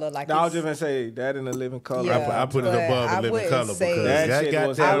Living Color. Like I was it's- just gonna say that in the living color. Yeah. I put it but above I the living wouldn't color say- because That that shit got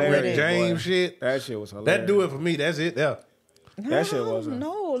was that hilarious, Rick James boy. shit. That shit was hilarious. That do it for me. That's it. Yeah. That shit wasn't.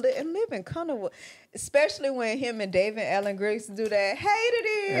 No, In Living Color, especially when him and David Allen Greer used to do that. Hated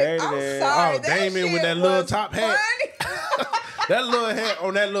it. Hated I'm it. sorry. Oh, Damien with shit that little was top hat. funny. That little head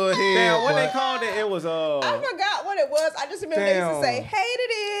on that little head. Damn, what boy. they called it? It was I forgot what it was. I just remember they used to say,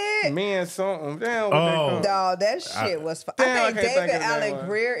 hated it. men something. Damn, what they Oh. called? Dog, that shit was fun. Damn, I I think can't think David of that Allen one.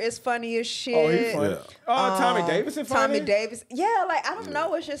 Greer is funny as shit. Oh, he's funny. Oh, Tommy Davidson funny? Tommy Davis. Yeah, like, I don't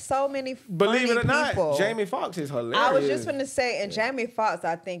know. It's just so many Believe funny it or not, people. Jamie Foxx is hilarious. I was just gonna say, and Jamie Foxx,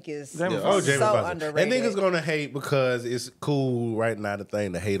 I think, is Jamie Yeah, Foxx. Jamie so Foxx. underrated. And niggas gonna hate because it's cool right now the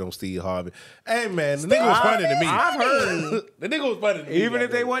thing to hate on Steve Harvey. Hey man, the nigga was funny to me. I've heard. The nigga was funny to me. Even if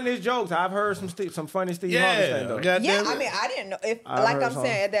they goddamn. wasn't his jokes, I've heard some funny Steve Harvey Yeah, stand-up. goddamn Yeah, it. I mean, I didn't know if, I like heard I'm some.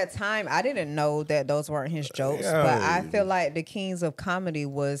 saying, at that time, I didn't know that those weren't his jokes. Yeah. But I feel like the Kings of Comedy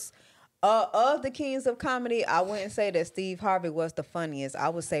was, of the Kings of Comedy, I wouldn't say that Steve Harvey was the funniest. I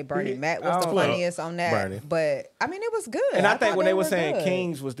would say Bernie Mac was the Oh. funniest on that. Bernie. But I mean, it was good. And I think thought when they were saying good.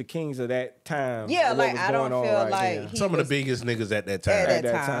 Kings was the Kings of that time. Yeah, what like was I don't going on feel right like then. he Some of was the biggest niggas at that time. at that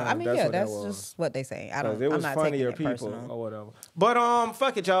that time. time, I mean, that's yeah, what that that's was. just what they say. I 'Cause don't. it was I'm not taking funnier it people personal. or whatever. But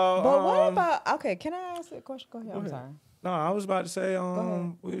fuck it, y'all. But what about? Okay, can I ask a question? Go ahead. I'm sorry. No, I was about to say,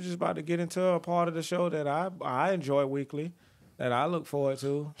 ahead. we were just about to get into a part of the show that I enjoy weekly, that I look forward to.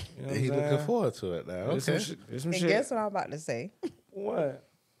 You know what He I'm looking saying? forward to it now. There's some Okay. shit- there's some And shit. guess what I'm about to say? What?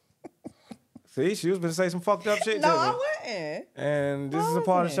 See, she was going to say some fucked up shit No, to me. I wouldn't. And this I is a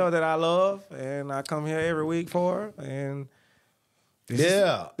part of the show wasn't. that I love, and I come here every week for, and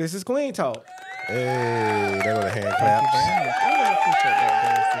Yeah. this is Queen Talk. Hey, they go to hand claps. I really appreciate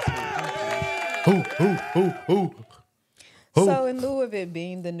that. Who? So in lieu of it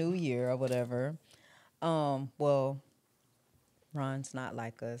being the new year or whatever, well, Ron's not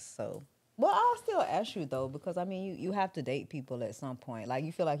like us, so. Well, I'll still ask you though, because I mean, you have to date people at some point. Like,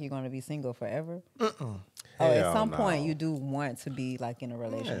 you feel like you're going to be single forever? Oh, at Hell some no. point you do want to be like in a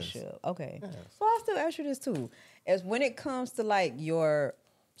relationship. Okay. So I'll still ask you this too. As when it comes to like your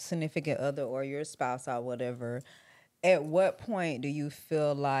significant other or your spouse or whatever, at what point do you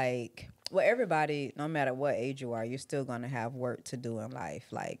feel like, well, everybody, no matter what age you are, you're still going to have work to do in life.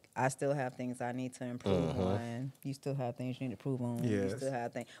 Like, I still have things I need to improve on. You still have things you need to improve on. You Yes. still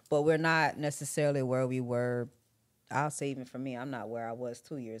have things. But we're not necessarily where we were. I'll say even for me, I'm not where I was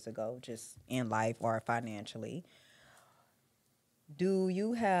 2 years ago, just in life or financially. Do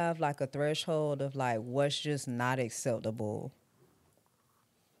you have like a threshold of like what's just not acceptable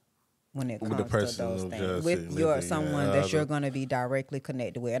when it With comes the person to those who things just with your significant someone that you're other. going to be directly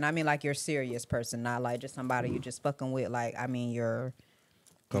connected with? And I mean like your serious person, not like just somebody you just fucking with. Like, I mean your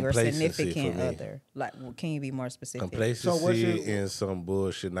Complacency significant for me. other. Like, can you be more specific? Complacency what's your- and some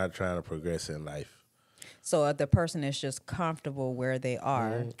bullshit, not trying to progress in life. So if the person is just comfortable where they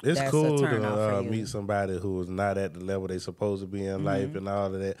are, It's that's cool a turn off to for you. meet somebody who is not at the level they supposed to be in Mm-hmm. life and all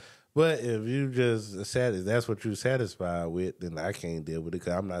of that. But if you just that's what you're satisfied with, then I can't deal with it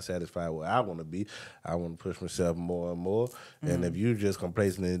because I'm not satisfied with where I want to be. I want to push myself more and more. Mm-hmm. And if you just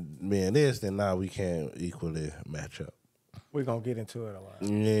complacent in being this, then now we can't equally match up. We're going to get into it a lot.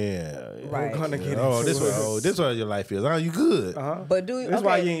 Yeah. Right. We're going to get Oh, into this it. what this what your life is. Oh, you good. But do you? That's okay.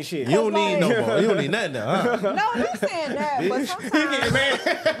 why you ain't shit. You don't need no like- more. You don't need nothing now. Huh? No, I'm not saying that. But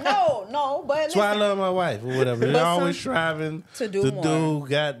sometimes, no. But That's why I listen, love my wife or whatever. They're But always some- striving to do more.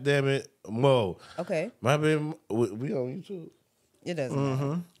 God damn it, more. okay, My baby, we on YouTube. it doesn't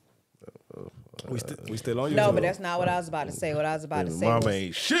matter. We still on you. No, but that's not what I was about to say. What I was about to say Mama was,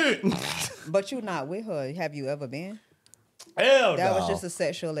 ain't shit. but you not with her. Have you ever been? Hell That no. was just a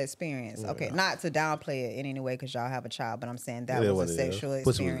sexual experience. Okay, not to downplay it in any way because y'all have a child, but I'm saying that It is was what a it is. sexual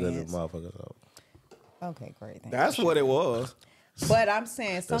Pussy was good as experience. motherfuckers. So. Okay, great. Thank That's what it was. you. But I'm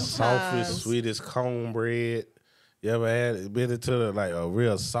saying The sometimes. softest, sweetest cornbread. You ever had been into like a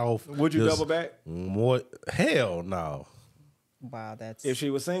real soft? Would you just double back More? Hell no. Wow, that's. if she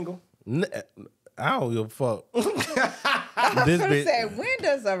was single? I don't give a fuck. I this was gonna bitch, say, when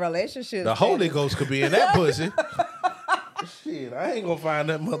does a relationship? the Holy Ghost could be in that pussy. Shit, I ain't gonna find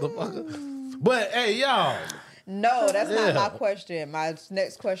that motherfucker. But hey, y'all. No, that's Yeah. not my question. My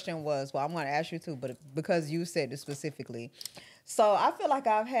next question was, well, I'm going to ask you too, but because you said it specifically. So I feel like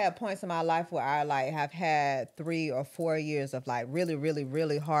I've had points in my life where I like have had 3 or 4 years of like really, really,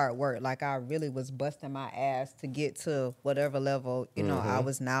 really hard work. Like I really was busting my ass to get to whatever level, you know, I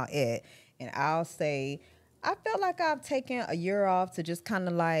was now at. And I'll say, I felt like I've taken a year off to just kind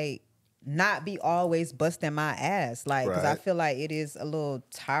of like not be always busting my ass. Like, because I Right. feel like it is a little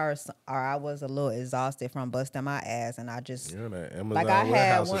tiresome, or I was a little exhausted from busting my ass. And I just, You're in that Amazon like I had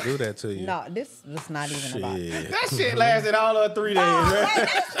warehouse one. to do that to you. No, this was not even about Shit. That shit lasted all of 3 days. No, man.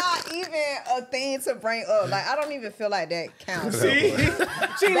 like, that's not even a thing to bring up. Like, I don't even feel like that counts. See?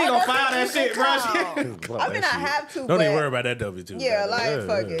 She ain't gonna file that shit, bro. I mean, I have to. Don't but even worry about that W2. Yeah, like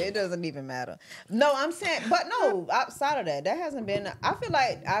fuck it. It doesn't even matter. No, I'm saying, but no, outside of that, hasn't been. I feel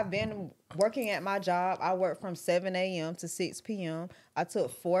like I've been working at my job. I work from 7 a.m. to 6 p.m. I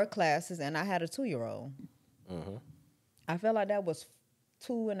took 4 classes and I had a 2-year-old. I feel like that was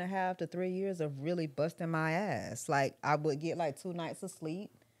 2.5 to 3 years of really busting my ass. Like I would get like 2 nights of sleep,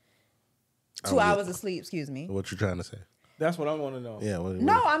 2 hours of sleep. Excuse me. What you trying to say? That's what I want to know. Yeah.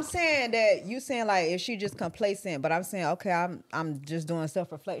 No, I'm saying that you saying like is she just complacent? But I'm saying okay, I'm just doing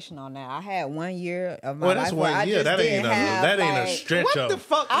self reflection on that. I had 1 year of my life where I just didn't have, that ain't like, a stretch What up. the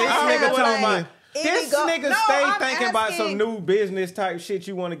fuck? I This have, nigga talking like, about. This nigga No, stay I'm thinking about some asking- new business type shit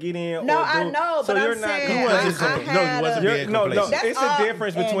you want to get in. No, or I do. know, So but you're I'm not. saying You wasn't just I no, you wasn't had being No, complacent. it's a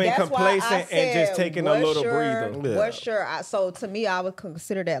difference and between that's why I complacent and just said, taking a what's little your- breather. Yeah. What's your? So to me, I would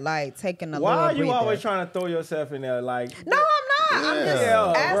consider that like taking a Why little are you breather. always trying to throw yourself in there? Like, No, I'm not. I'm just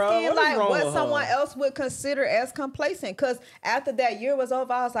Yeah, bro. asking What is like wrong what with someone her? else would consider as complacent. Because after that year was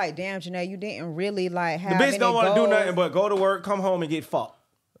over, I was like, damn, Janae, you didn't really like the have bitch any don't want to do goals. nothing but go to work, come home, and get fucked.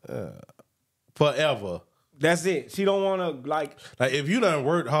 Forever. That's it. She don't want to like. Like if you done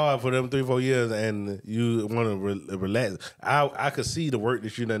worked hard for them 3-4 years and you want to relax, I could see the work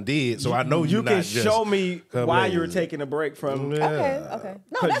that you done did, so I know You you can not just show me why complacent. you're taking a break from. Yeah. Okay.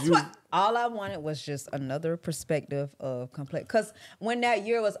 No, 'Cause that's you- what all I wanted was just another perspective of complete. Because when that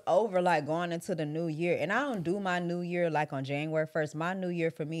year was over, like going into the new year, and I don't do my new year like on January 1st. My new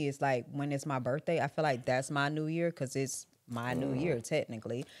year for me is like when it's my birthday. I feel like that's my new year because it's my new year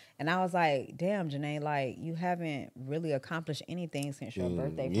technically. And I was like, damn, Janae, like you haven't really accomplished anything since your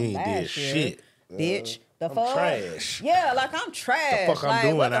birthday you from ain't did last year. shit. Bitch, the I'm fuck? trash. Yeah, like I'm trash. The fuck I'm like,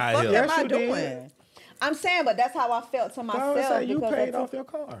 doing what the out fuck here? am Yes, I you did. doing? I'm saying, but that's how I felt to I myself. would say you because paid I off your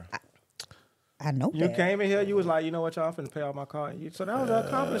car. I know You that. came in here, you was like, you know what, y'all finna pay off my car. So that was an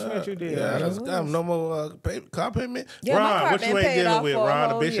accomplishment you did. Yeah, man. that's no more car payment. Yeah, my car Ron, what been you ain't paid dealing off with? for a Ron,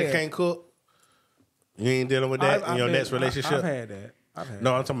 the whole bitch year. that can't cook. You ain't dealing with that in your been- next relationship. I've had that.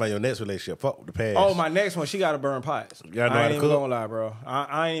 No, I'm talking about your next relationship. Fuck the past. Oh, my next one, she got to burn pots. gotta know how I to ain't even cook. gonna lie, bro.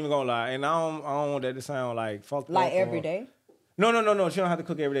 I ain't even gonna lie, and I don't want that to sound like fuck. Like that for every her. day. No. She don't have to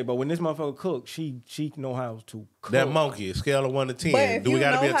cook every day, but when this motherfucker cook, she know how to cook. That monkey, scale of 1 to 10. But if Do we you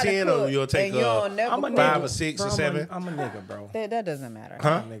gotta be know a how to 10 or cook you'll take and you don't never I'm a cook, 5 nigga. or 6 or Bro, 7? I'm a nigga, bro. that doesn't matter.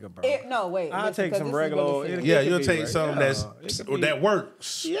 Huh? I'm a nigga, bro. No, wait. I'll listen, take 'cause some this is regular. really serious. Yeah, it you'll could take be something regular. It could be- that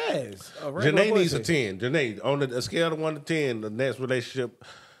works. Yes. a regular Janae needs a pussy. 10. Janae, on a scale of 1 to 10, the next relationship,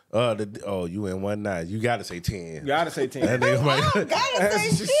 you in one night. You gotta say 10. You gotta say 10. That nigga might. Gotta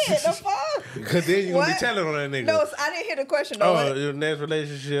say shit. The fuck? Because then you gonna be What? telling on that nigga. No, I didn't hear the question. No, Oh, what? your next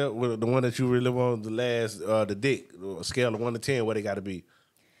relationship with the one that you really want, the last, the dick, a scale of 1 to 10, what they got to be?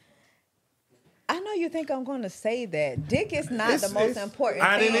 I know you think I'm going to say that. Dick is not the most important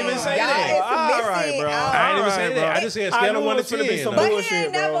I didn't thing. even say Y'all that. is All right, missing bro. out. I didn't even All say right, that. bro. I just said I scale knew of 1 it was to finna be 10. some though. But bullshit, he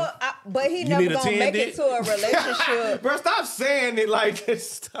ain't bro. never. But he You never need a gonna 10 make dick? it to a relationship. Bro, stop saying it like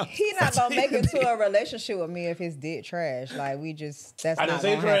this stuff. He not gonna make it to a relationship with me if his dick trash. Like we just that's I not didn't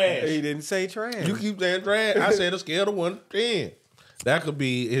say gonna happen. trash. He didn't say trash. You keep saying trash. I said a scale of 1 to 10. That could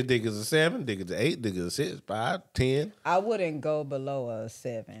be his dick is a 7, dick is a 8, dick is a 6, 5, 10. I wouldn't go below a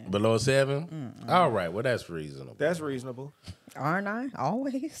 7. Below a 7? All right, well, that's reasonable. That's reasonable. Aren't I?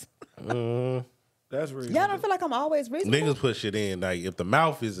 Always. That's reasonable. Y'all don't feel like I'm always reasonable. Niggas put shit in. Like, if the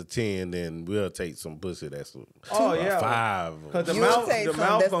mouth is a 10, then we'll take some pussy that's Oh, a yeah. 5. Because the You mouth, take the some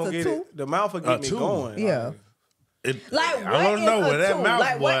mouth that's gonna the get 2? it. The mouth will get me 2. going. Yeah. Like what I don't is know a where that 2? mouth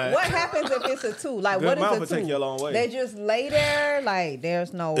Like boy. what happens if it's a 2? Like Good what mouth is will a 2? take you a long way. They just lay there. Like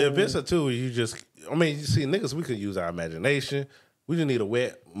there's no. If it's a 2, you just, I mean, you see, niggas, we could use our imagination. We just need a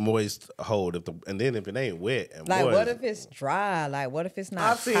wet, moist hold. And then if it ain't wet and like moist, what if it's dry? Like what if it's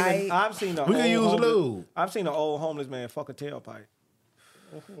not tight? I've seen We can use lube. I've seen an old homeless man fuck a tailpipe.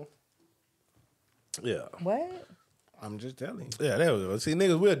 yeah. What? I'm just telling you. Yeah, there we go. See,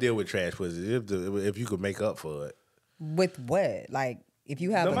 niggas, we'll deal with trash pussy if you could make up for it. With what? Like if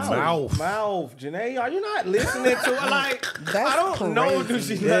you have The a mouth. Mouth. Janae, are you not listening to her? Like, That's I don't know. Do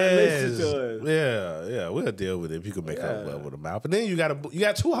crazy. she not listen to us? Yeah, we'll deal with it if you can make up with a mouth. And then you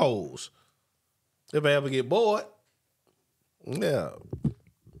got 2 holes. If I ever get bored, yeah.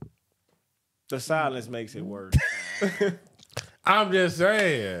 The silence makes it worse. I'm just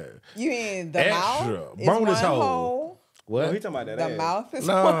saying. You mean the Extra. mouth? Is Bonus one hole. What? Oh, he talking about that The ass. mouth is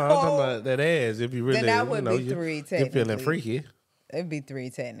No, one I'm hole. talking about that ass. If you really, that would be you, 3 you're feeling technically. freaky. It'd be 3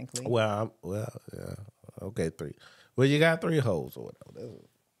 technically. Well, yeah. Okay, 3. Well, you got 3 holes or whatever.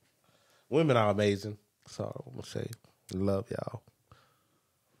 Women are amazing. That's all I'm gonna say. Love y'all.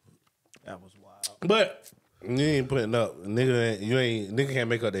 That was wild. But You ain't putting up, nigga. Nigga can't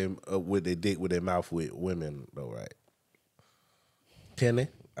make up with their dick with their mouth with women though, right? Can they?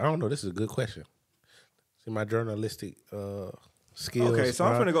 I don't know. This is a good question. See my journalistic skills. Okay, so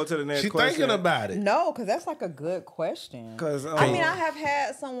I'm gonna go to the next question. She's thinking about it. No, because that's like a good question. Because I mean, I have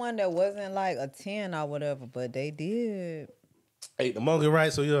had someone that wasn't like a 10 or whatever, but they did. Ate the monkey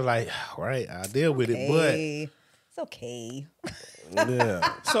right, so you're like, right, I deal with it, but it's okay.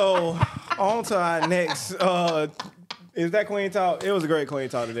 yeah. So on to our next. Is that Queen Talk? It was a great Queen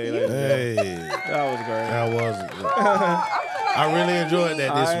Talk today, ladies. Hey, That was great. that was. I really enjoyed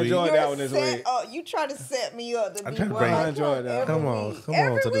that this I week. enjoyed that one this Set, week. you try to set me up to I'm be trying to one. bring- I enjoyed that. Come on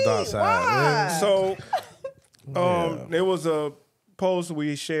Every to the dark week. side. Why? So, there was a post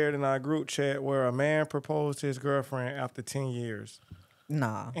we shared in our group chat where a man proposed to his girlfriend after 10 years,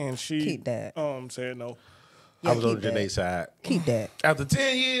 Nah. and she Keep that. said no. I was on keep that. Janae's side. Keep that. After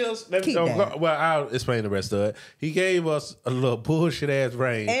 10 years, Keep that. well, I'll explain the rest of it. He gave us a little bullshit ass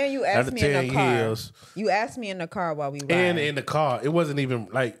ring. And you asked after me in 10 the car. years, You asked me in the car while we ride. and in the car. It wasn't even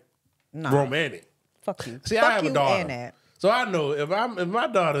like romantic. Fuck you. See, Fuck I have you a daughter, and that. so I know if my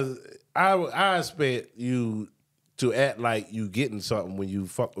daughter's, I expect you to act like you getting something when you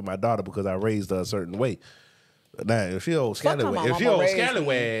fuck with my daughter because I raised her a certain way. Now, if she old Fuck how my scallywag, if she mama old raised me.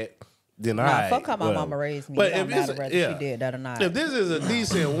 scallywag, then Nah, fuck how my mama raised me. It don't matter whether she did that or not. If this is a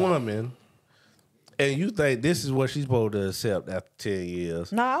decent woman, and you think this is what she's supposed to accept after 10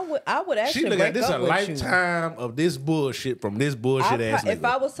 years, No, I would actually she look break at this up a with lifetime of this bullshit from this bullshit ass If nigga.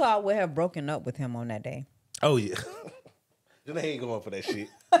 I was her, I would have broken up with him on that day. Oh yeah. Then they ain't going for that shit.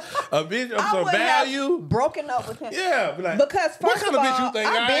 A bitch of I some would have value. broken up with him. Yeah, be like, Because what first kind of of bitch all, you think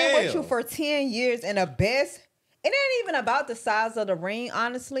I've I been with am? you for 10 years, and the best. It ain't even about the size of the ring,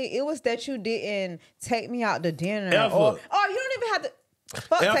 honestly. It was that you didn't take me out to dinner. Effort. Or you don't even have to.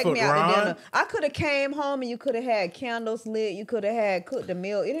 Fuck, take Effort, me out Ron. to dinner. I could have came home and you could have had candles lit. You could have had cooked a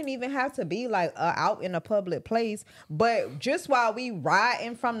meal. It didn't even have to be like out in a public place. But just while we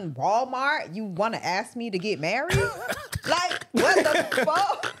riding from Walmart, you want to ask me to get married? Like, what the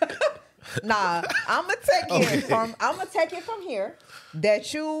fuck? Nah, I'm gonna take it from here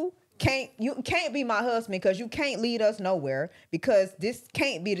that you can't be my husband because you can't lead us nowhere because this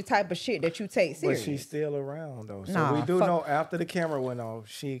can't be the type of shit that you take But serious. she's still around though. So Nah, we do fuck. know after the camera went off,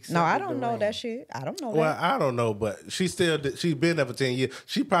 she accepted No, I don't the know ring. that shit. I don't know Well, that. I don't know, but she's been there for 10 years.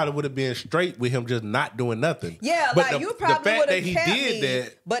 She probably would have been straight with him just not doing nothing. Yeah, but like you probably would have kept did me.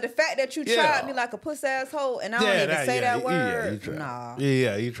 that. But the fact that you Yeah. tried me like a pussy asshole and I don't even say that word. you tried. Nah.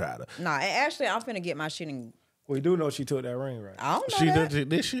 Yeah, you tried her. Nah, and actually I'm finna get my shit in. We do know she took that ring, right? I don't know She that.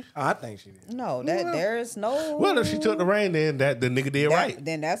 did she? I think she did. No, that there's no. Well, if she took the ring, then the nigga did right.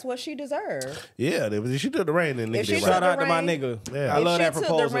 Then that's what she deserved. Yeah, if she took the ring, then nigga If she did took Shout right. the out to my ring. nigga. Yeah. I If love she that took the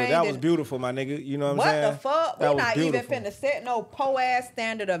proposal. ring, That was then- beautiful, my nigga. You know what I'm What saying? the fuck? That We're was not beautiful. even finna set no po-ass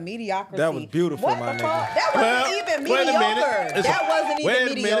standard of mediocrity. That was beautiful, what my the nigga. fuck? That wasn't even wait a minute. mediocre. That wasn't even Wait a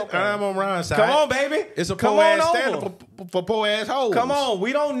minute. mediocre. I'm on Ron's side. Come on, baby. It's a Come poor ass on standard over. for poor ass hoes. Come on.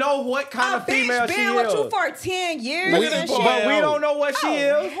 We don't know what kind A of female bitch she been with is. you for 10 years Look at and this shit. boy. But we don't know what she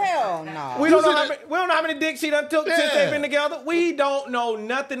Oh, is. hell no. We don't know how many dicks she done took since Yeah. they've been together. We don't know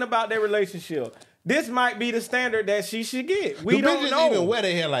nothing about their relationship. This might be the standard that she should get. We Do don't bitches know. even wear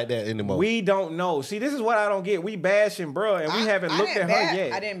their hair like that anymore? We don't know. See, this is what I don't get. We bashing bruh, and we haven't looked at her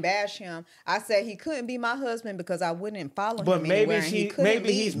yet. I didn't bash him. I said he couldn't be my husband because I wouldn't follow But him maybe anywhere. and he couldn't maybe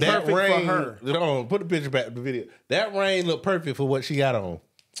lead he's me. that perfect ring, for her. Hold on, put the picture back to the video. That ring look perfect for what she got on.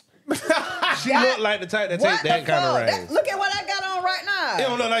 She That- look like the type that What take that the kind of fuck? ring. Look at what I got on right now. It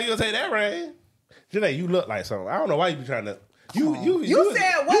don't look like you gonna take that ring. Janae, you look like something. I don't know why you be trying to. You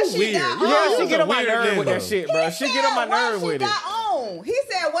said what you she weird. got You on. Yeah, was she a get on my weird nerve with nigga. that shit, bro. She get on my nerve with it. He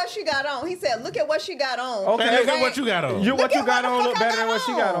said what she got on. He said, look at what she got on. Okay. Hey, look at what you got on. What you at got the on fuck look I better got than what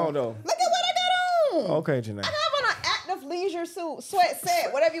she got on, though. Look at what I got on. Okay, Janae. I have on an active leisure suit, sweat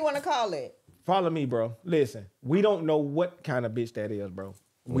set, whatever you want to call it. Follow me, bro. Listen, we don't know what kind of bitch that is, bro.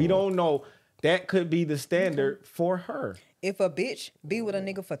 We don't know. That could be the standard for her. If a bitch be with a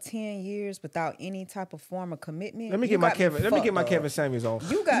nigga for 10 years without any type of form of commitment, Let me you get my got Kevin. Let me get my fucked Kevin up. Samuels on.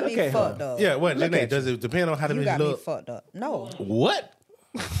 You got Look me at fucked her. up. Yeah, what? Look Janae, at does it depend on how the You bitch got me look? fucked up. No. What?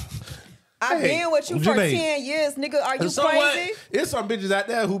 I've Hey, been with you for Janae. 10 years, nigga. Are you So crazy? what? There's some bitches out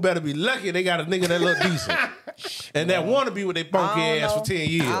there who better be lucky they got a nigga that look decent. And that want to be with their funky I don't ass know. for 10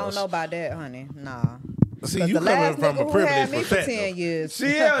 years. I don't know about that, honey. Nah. See, 'Cause you the coming last from nigga a who had privileged me for 10 perspective.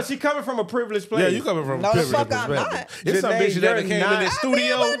 years. She coming from a privileged place. Yeah, you coming from No, a the privileged fuck I'm perspective. not. It's some Janae, bitches that you're came in not. the I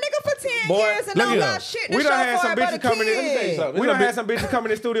studio. been with a nigga for 10 Boy, years and look don't here. got shit to We show done had for some it but bitches a coming in. Let me tell you kid. something. We done had some bitches come in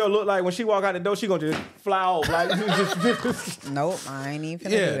the studio look like when she walk out the door, she gonna just fly off. Like, Nope, I ain't even finna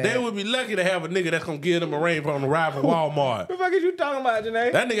do Yeah, that. they would be lucky to have a nigga that's gonna give them a rainbow on the ride from Walmart. what the fuck is you talking about,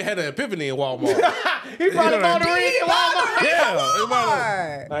 Janae? That nigga had an epiphany in Walmart. He probably You know bought that- the ring in Walmart. Yeah,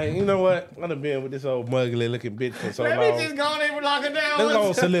 Walmart. like, you know what? I done been with this old muggly looking bitch for so Let long. me just go on and lock it down. Let's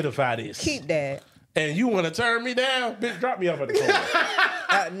go solidify this. Keep that. And you want to turn me down? Bitch, drop me off at the corner.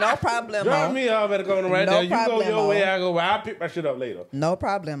 No problemo. Drop me off at the corner right No now. You go your problemo. way, I go. I'll pick my shit up later. No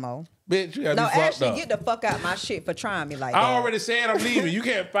problemo. Bitch, you gotta No, be fucked actually, up. get the fuck out my shit for trying me like that. I already said I'm leaving. You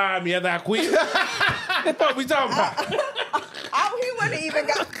can't fire me after I quit. What the fuck we talking about? He wouldn't even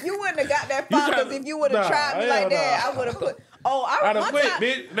got. You wouldn't have got that You far tryna- because if you would have Nah, tried me hell like that, nah. I would have put. Oh, I done one quit, time.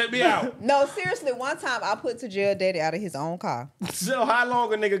 bitch. Let me out. No, seriously, one time I put to jail daddy out of his own car. So how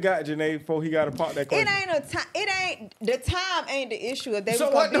long a nigga got, Janae, before he got to park that car? It ain't a time. It ain't the time. Ain't the issue. If they So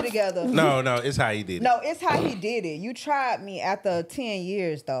was what gonna be the together. No, it's how he did it. No, it's how he did it. You tried me after 10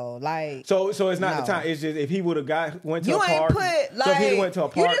 years though. Like So it's not No. the time. It's just if he would have went to you a ain't park. put like so if he went to a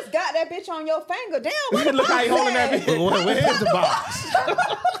you park. just got that bitch on your finger. Damn, what the Look how he fuck holding that that? bitch. Where's the box?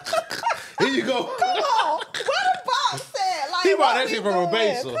 Here you go. Come on, what the box said? Like He bought what that we shit from a doing?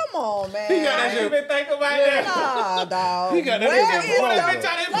 basil. Come on, man. He got that I shit. didn't even think about that. Nah, dog. He got that Where bitch is from the- a bitch out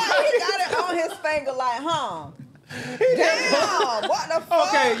there. Like, he got it on his finger, like, Damn, what the fuck?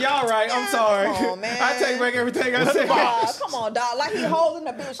 Okay, y'all right. I'm sorry. Come on, man. I take back everything I said. Come on, dog. Like he holding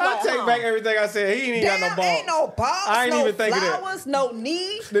the bitch. I Like, take back everything I said. He ain't even Damn, got no balls. ain't no box. I ain't no even think of that. flowers, no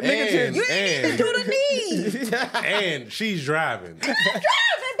knee. The nigga And- You ain't even do the knee. And she's driving. Driving,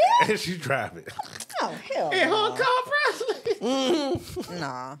 bitch. And she's driving. Oh hell. In no. Hong Kong, Presley.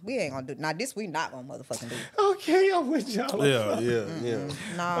 Nah, we ain't gonna do. Nah, this we not gonna motherfucking do. Okay, I'm with y'all. Yeah.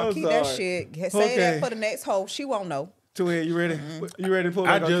 Nah, I'm keep that sorry. shit. Say Okay. that for the next hoe. She won't know. Two here, you ready? You ready to pull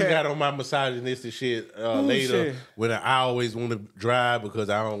I back just on got Katt? on my misogynistic shit later shit. when I always want to drive because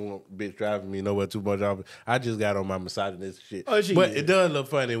I don't want bitch driving me nowhere too much. I just got on my misogynistic shit. Oh, she but is. it does look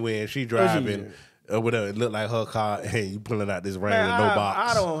funny when she driving or whatever. It look like her car and you pulling out this rain Man, with no box.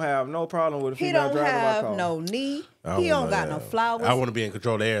 I don't have no problem with a He female don't driving my have car. no knee. I He don't wanna got no have- flowers. I want to be in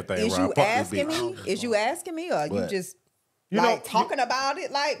control of everything. Is Right? you asking me? Is you asking me, or you What? just You know, like talking about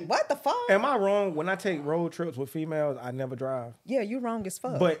it? Like what the fuck? Am I wrong when I take road trips with females? I never drive, Yeah, you wrong as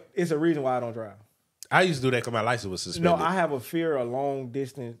fuck. but it's a reason why I don't drive. I used to do that because my license was No, suspended. I have a fear of long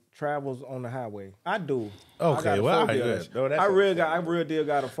distance travels on the highway. I do. Okay, I got a well, all right, phobia of good. that shit. No, that's I real deal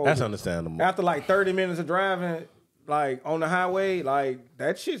got a phobia. That's understandable. After like 30 minutes of driving, like on the highway, like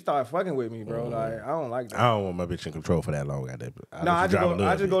that shit started fucking with me, bro. Like I don't like that. I don't want my bitch in control for that long. Goddamn. No, I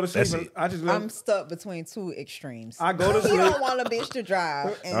just go to sleep. That's And it. I just I'm stuck between two extremes. I go to He sleep. don't want a bitch to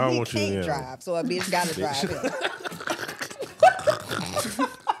drive, I and don't he want you, can't yeah. drive, so a bitch gotta drive him.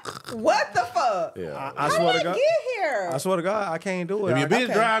 What the fuck? Yeah. I How swear did to God. get here? I swear to God, I can't do it. If your bitch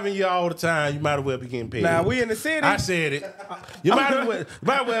Okay. driving you all the time, you might as well be getting paid. Now we in the city. I said it. You might as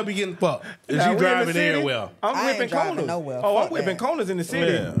well be getting fucked. If Now, she we in the driving city. everywhere. I'm I ain't whipping driving corners. nowhere. Oh, I'm Fuck whipping that. corners in the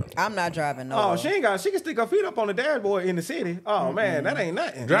city. Yeah. I'm not driving no. Oh, she can stick her feet up on the dashboard in the city. Oh man, that ain't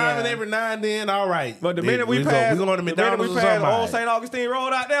nothing. Driving Yeah. every now and then, all right. But the minute we we pass, go to the minute McDonald's we or pass something. Old St. Augustine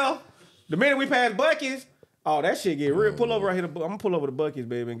Road out there, the minute we pass Buc-ee's, oh that shit get real. Pull over right here. I'm gonna pull over to Buc-ee's,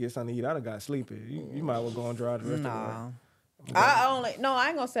 baby, and get something to eat. I done got sleepy. You might as well go and drive the rest of the way. I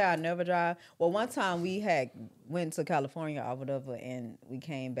ain't gonna say I never drive. Well, one time we had went to California or whatever, and we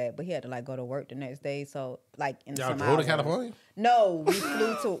came back, but he had to like go to work the next day. So like in Y'all some drove to hours. California? No, we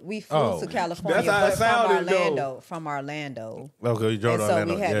flew Oh. to California, That's how it but from sounded, though. Orlando. From Orlando. Okay, you drove And to so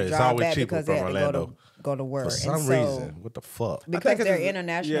Orlando. we had Yeah, to it's drive always back cheaper because from they had to Orlando. go to work. For some and so, reason. What the fuck? because they're it's a-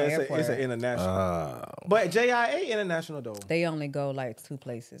 international yeah, airport. it's an international. But JIA international though. They only go like two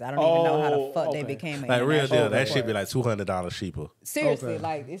places. I don't even know how the fuck they okay. became an Like real international deal, that airport. should be like $200 cheaper. Seriously, Okay.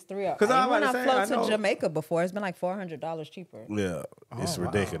 like it's 3 hours. 'Cause I'm When about to I say, I flew know. to Jamaica before, it's been like $400 cheaper. Yeah, it's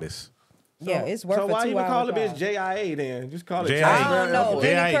ridiculous. Yeah, it's worth So a why 2 even hour call the drive. bitch JIA then? Just call it JIA. I Jonesboro don't know. Airport.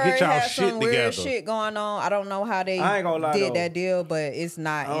 JIA, Lenny get Curry y'all had shit some weird together. shit going on. I don't know how they I ain't gonna lie, did though. that deal, but it's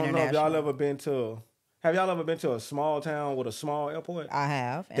not I don't know if international. y'all ever been to. Have y'all ever been to a small town with a small airport? I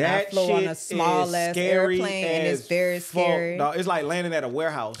have, and That I flew on a shit small is ass scary airplane, and it's as very fuck, scary. dog. It's like landing at a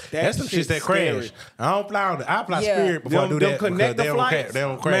warehouse. That's some shit shit's that scary. crash. I don't fly on it. I fly Yeah. Spirit before I do that because connect they the don't, flights. they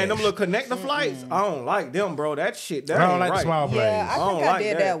don't crash. Man, them little connect the flights. I don't like them, bro. That shit. That I don't ain't like right. the small planes. Yeah, I I don't think I like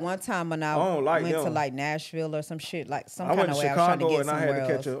did that. that one time when I don't like went to them. like Nashville or some shit, like some I kind went of to way I was trying to Chicago get and I had somewhere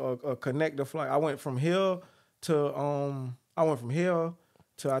to catch else. a connector flight. I went from here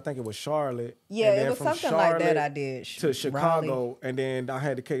to to I think it was Charlotte. Yeah, and it then was from something like that Charlotte I did. to Chicago, and then I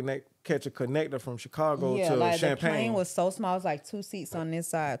had to catch a connector from Chicago Yeah, to like Champaign. the plane was so small. It was like 2 seats on this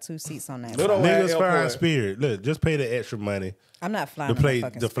side, 2 seats on that Little side. Niggas airport. flying Spirit. Look, just pay the extra money I'm not flying to on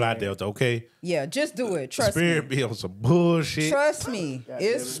fucking fly Spirit. Delta, okay? Yeah, just do it. Trust Spirit me. be on some bullshit. Trust me.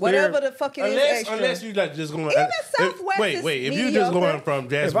 It's Spirit- whatever the fuck it is extra. Unless you like just going. Even Southwest is Wait. If you just mediocre. going from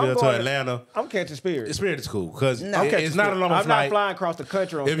Jacksonville to going- Atlanta, I'm catching Spirit. Spirit is cool because No. it's not a long I'm flight. not flying across the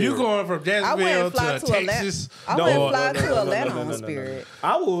country on If you Spirit. going from I Jacksonville wouldn't fly to to Atlanta. Texas, I wouldn't or- fly to no, Atlanta no, on no. Spirit.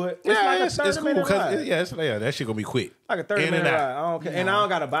 I would. It's Yeah, like a it's 30 cool minute because ride. that shit gonna be quick. Like a 30 In minute and ride. out. I don't care. And I don't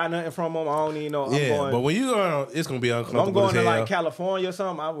gotta buy nothing from them. I don't even know. Yeah, but when you going, it's gonna be If uncomfortable. I'm going as to hell. like California or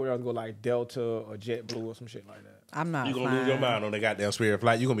something, I would rather go like Delta or JetBlue or some shit like that. I'm not You gonna flying. lose your mind on the goddamn Spirit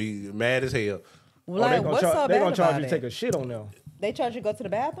flight. You gonna be mad as hell. Like, what's so they bad gonna charge about you it? to take a shit on them. They charge you to go to the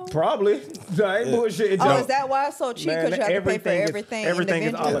bathroom? Probably. I ain't bullshit. Oh, is that why it's so cheap? Because you have to pay for everything Everything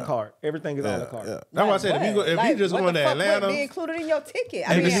is a individually? la carte. Everything is a la carte. That's why I said if you just what going the to fuck would Atlanta, be included in your ticket?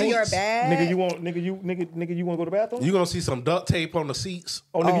 I And mean, the in your seats. bag. Nigga, you want to go to the bathroom? you gonna see some duct tape on the seats.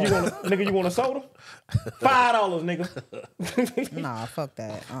 Oh, nigga, you want a soda? $5, nigga. Nah, fuck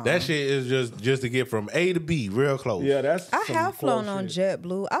that. That shit is just to get from A to B real close. Yeah, that's. I some have flown close on shit.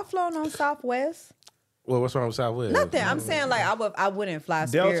 JetBlue. I've flown on Southwest. Well, what's wrong with Southwest? Nothing. I'm saying like I wouldn't fly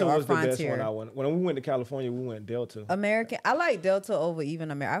Spirit Delta or was the best Frontier. one I went. When we went to California, we went Delta. American. I like Delta over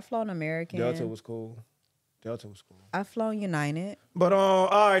even American. I've flown American. Delta was cool. I've flown United. But all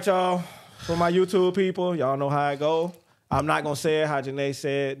right, y'all. For my YouTube people, y'all know how it go. I'm not gonna say it how Janae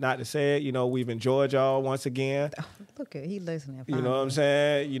said not to say it. You know, we've enjoyed y'all once again. Look at he listening. You know what I'm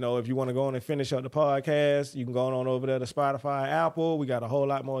saying? You know, if you want to go on and finish up the podcast, you can go on over there to Spotify, Apple. We got a whole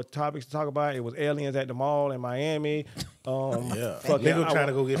lot more topics to talk about. It was aliens at the mall in Miami. Yeah. Fuck Nigga yeah, trying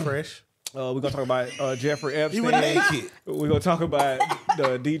to go get fresh. We're gonna talk about Jeffrey Epstein. You were naked. We're gonna talk about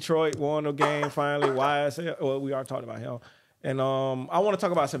the Detroit won the game finally. YSL. Well, we already talked about him. And I want to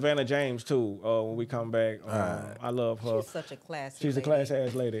talk about Savannah James too when we come back. I love her. She's such a classy. She's a lady. class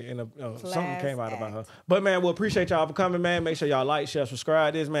ass lady, and something came out about her. act. But man, we appreciate y'all for coming, man. Make sure y'all like, share,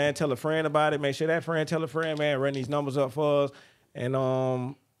 subscribe this, man. Tell a friend about it. Make sure that friend tell a friend, man. Run these numbers up for us. And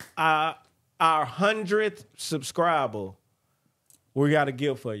our 100th subscriber, we got a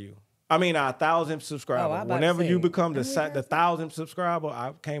gift for you. I mean, our 1,000th subscriber. Oh, I about to Whenever say, you become the how many 1,000th subscriber,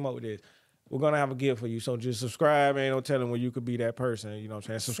 I came up with this. We're gonna have a gift for you. So just subscribe. Ain't no telling when you could be that person. You know what I'm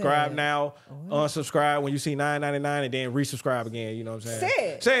saying? Subscribe Say it. now, unsubscribe when you see $9.99, and then resubscribe again. You know what I'm saying?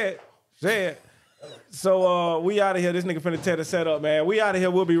 Say it. Say it. So we out of here. This nigga finna tear the setup, man. We out of here.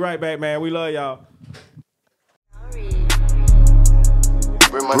 We'll be right back, man. We love y'all.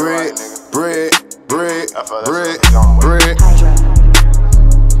 Bread.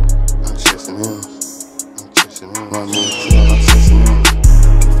 I'm chasing him. My nigga chill, I'm chasing him.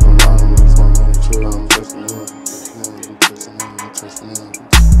 From all the niggas, my nigga chill, I'm chasing him.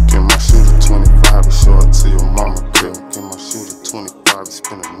 Get my shooter 25 and show it to your mama crib. Get my shooter 25 and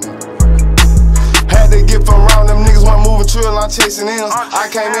spin a minute. Had to get from around them niggas, one moving trill, I'm chasing him. I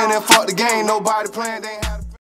came in and fucked the game, nobody playing, they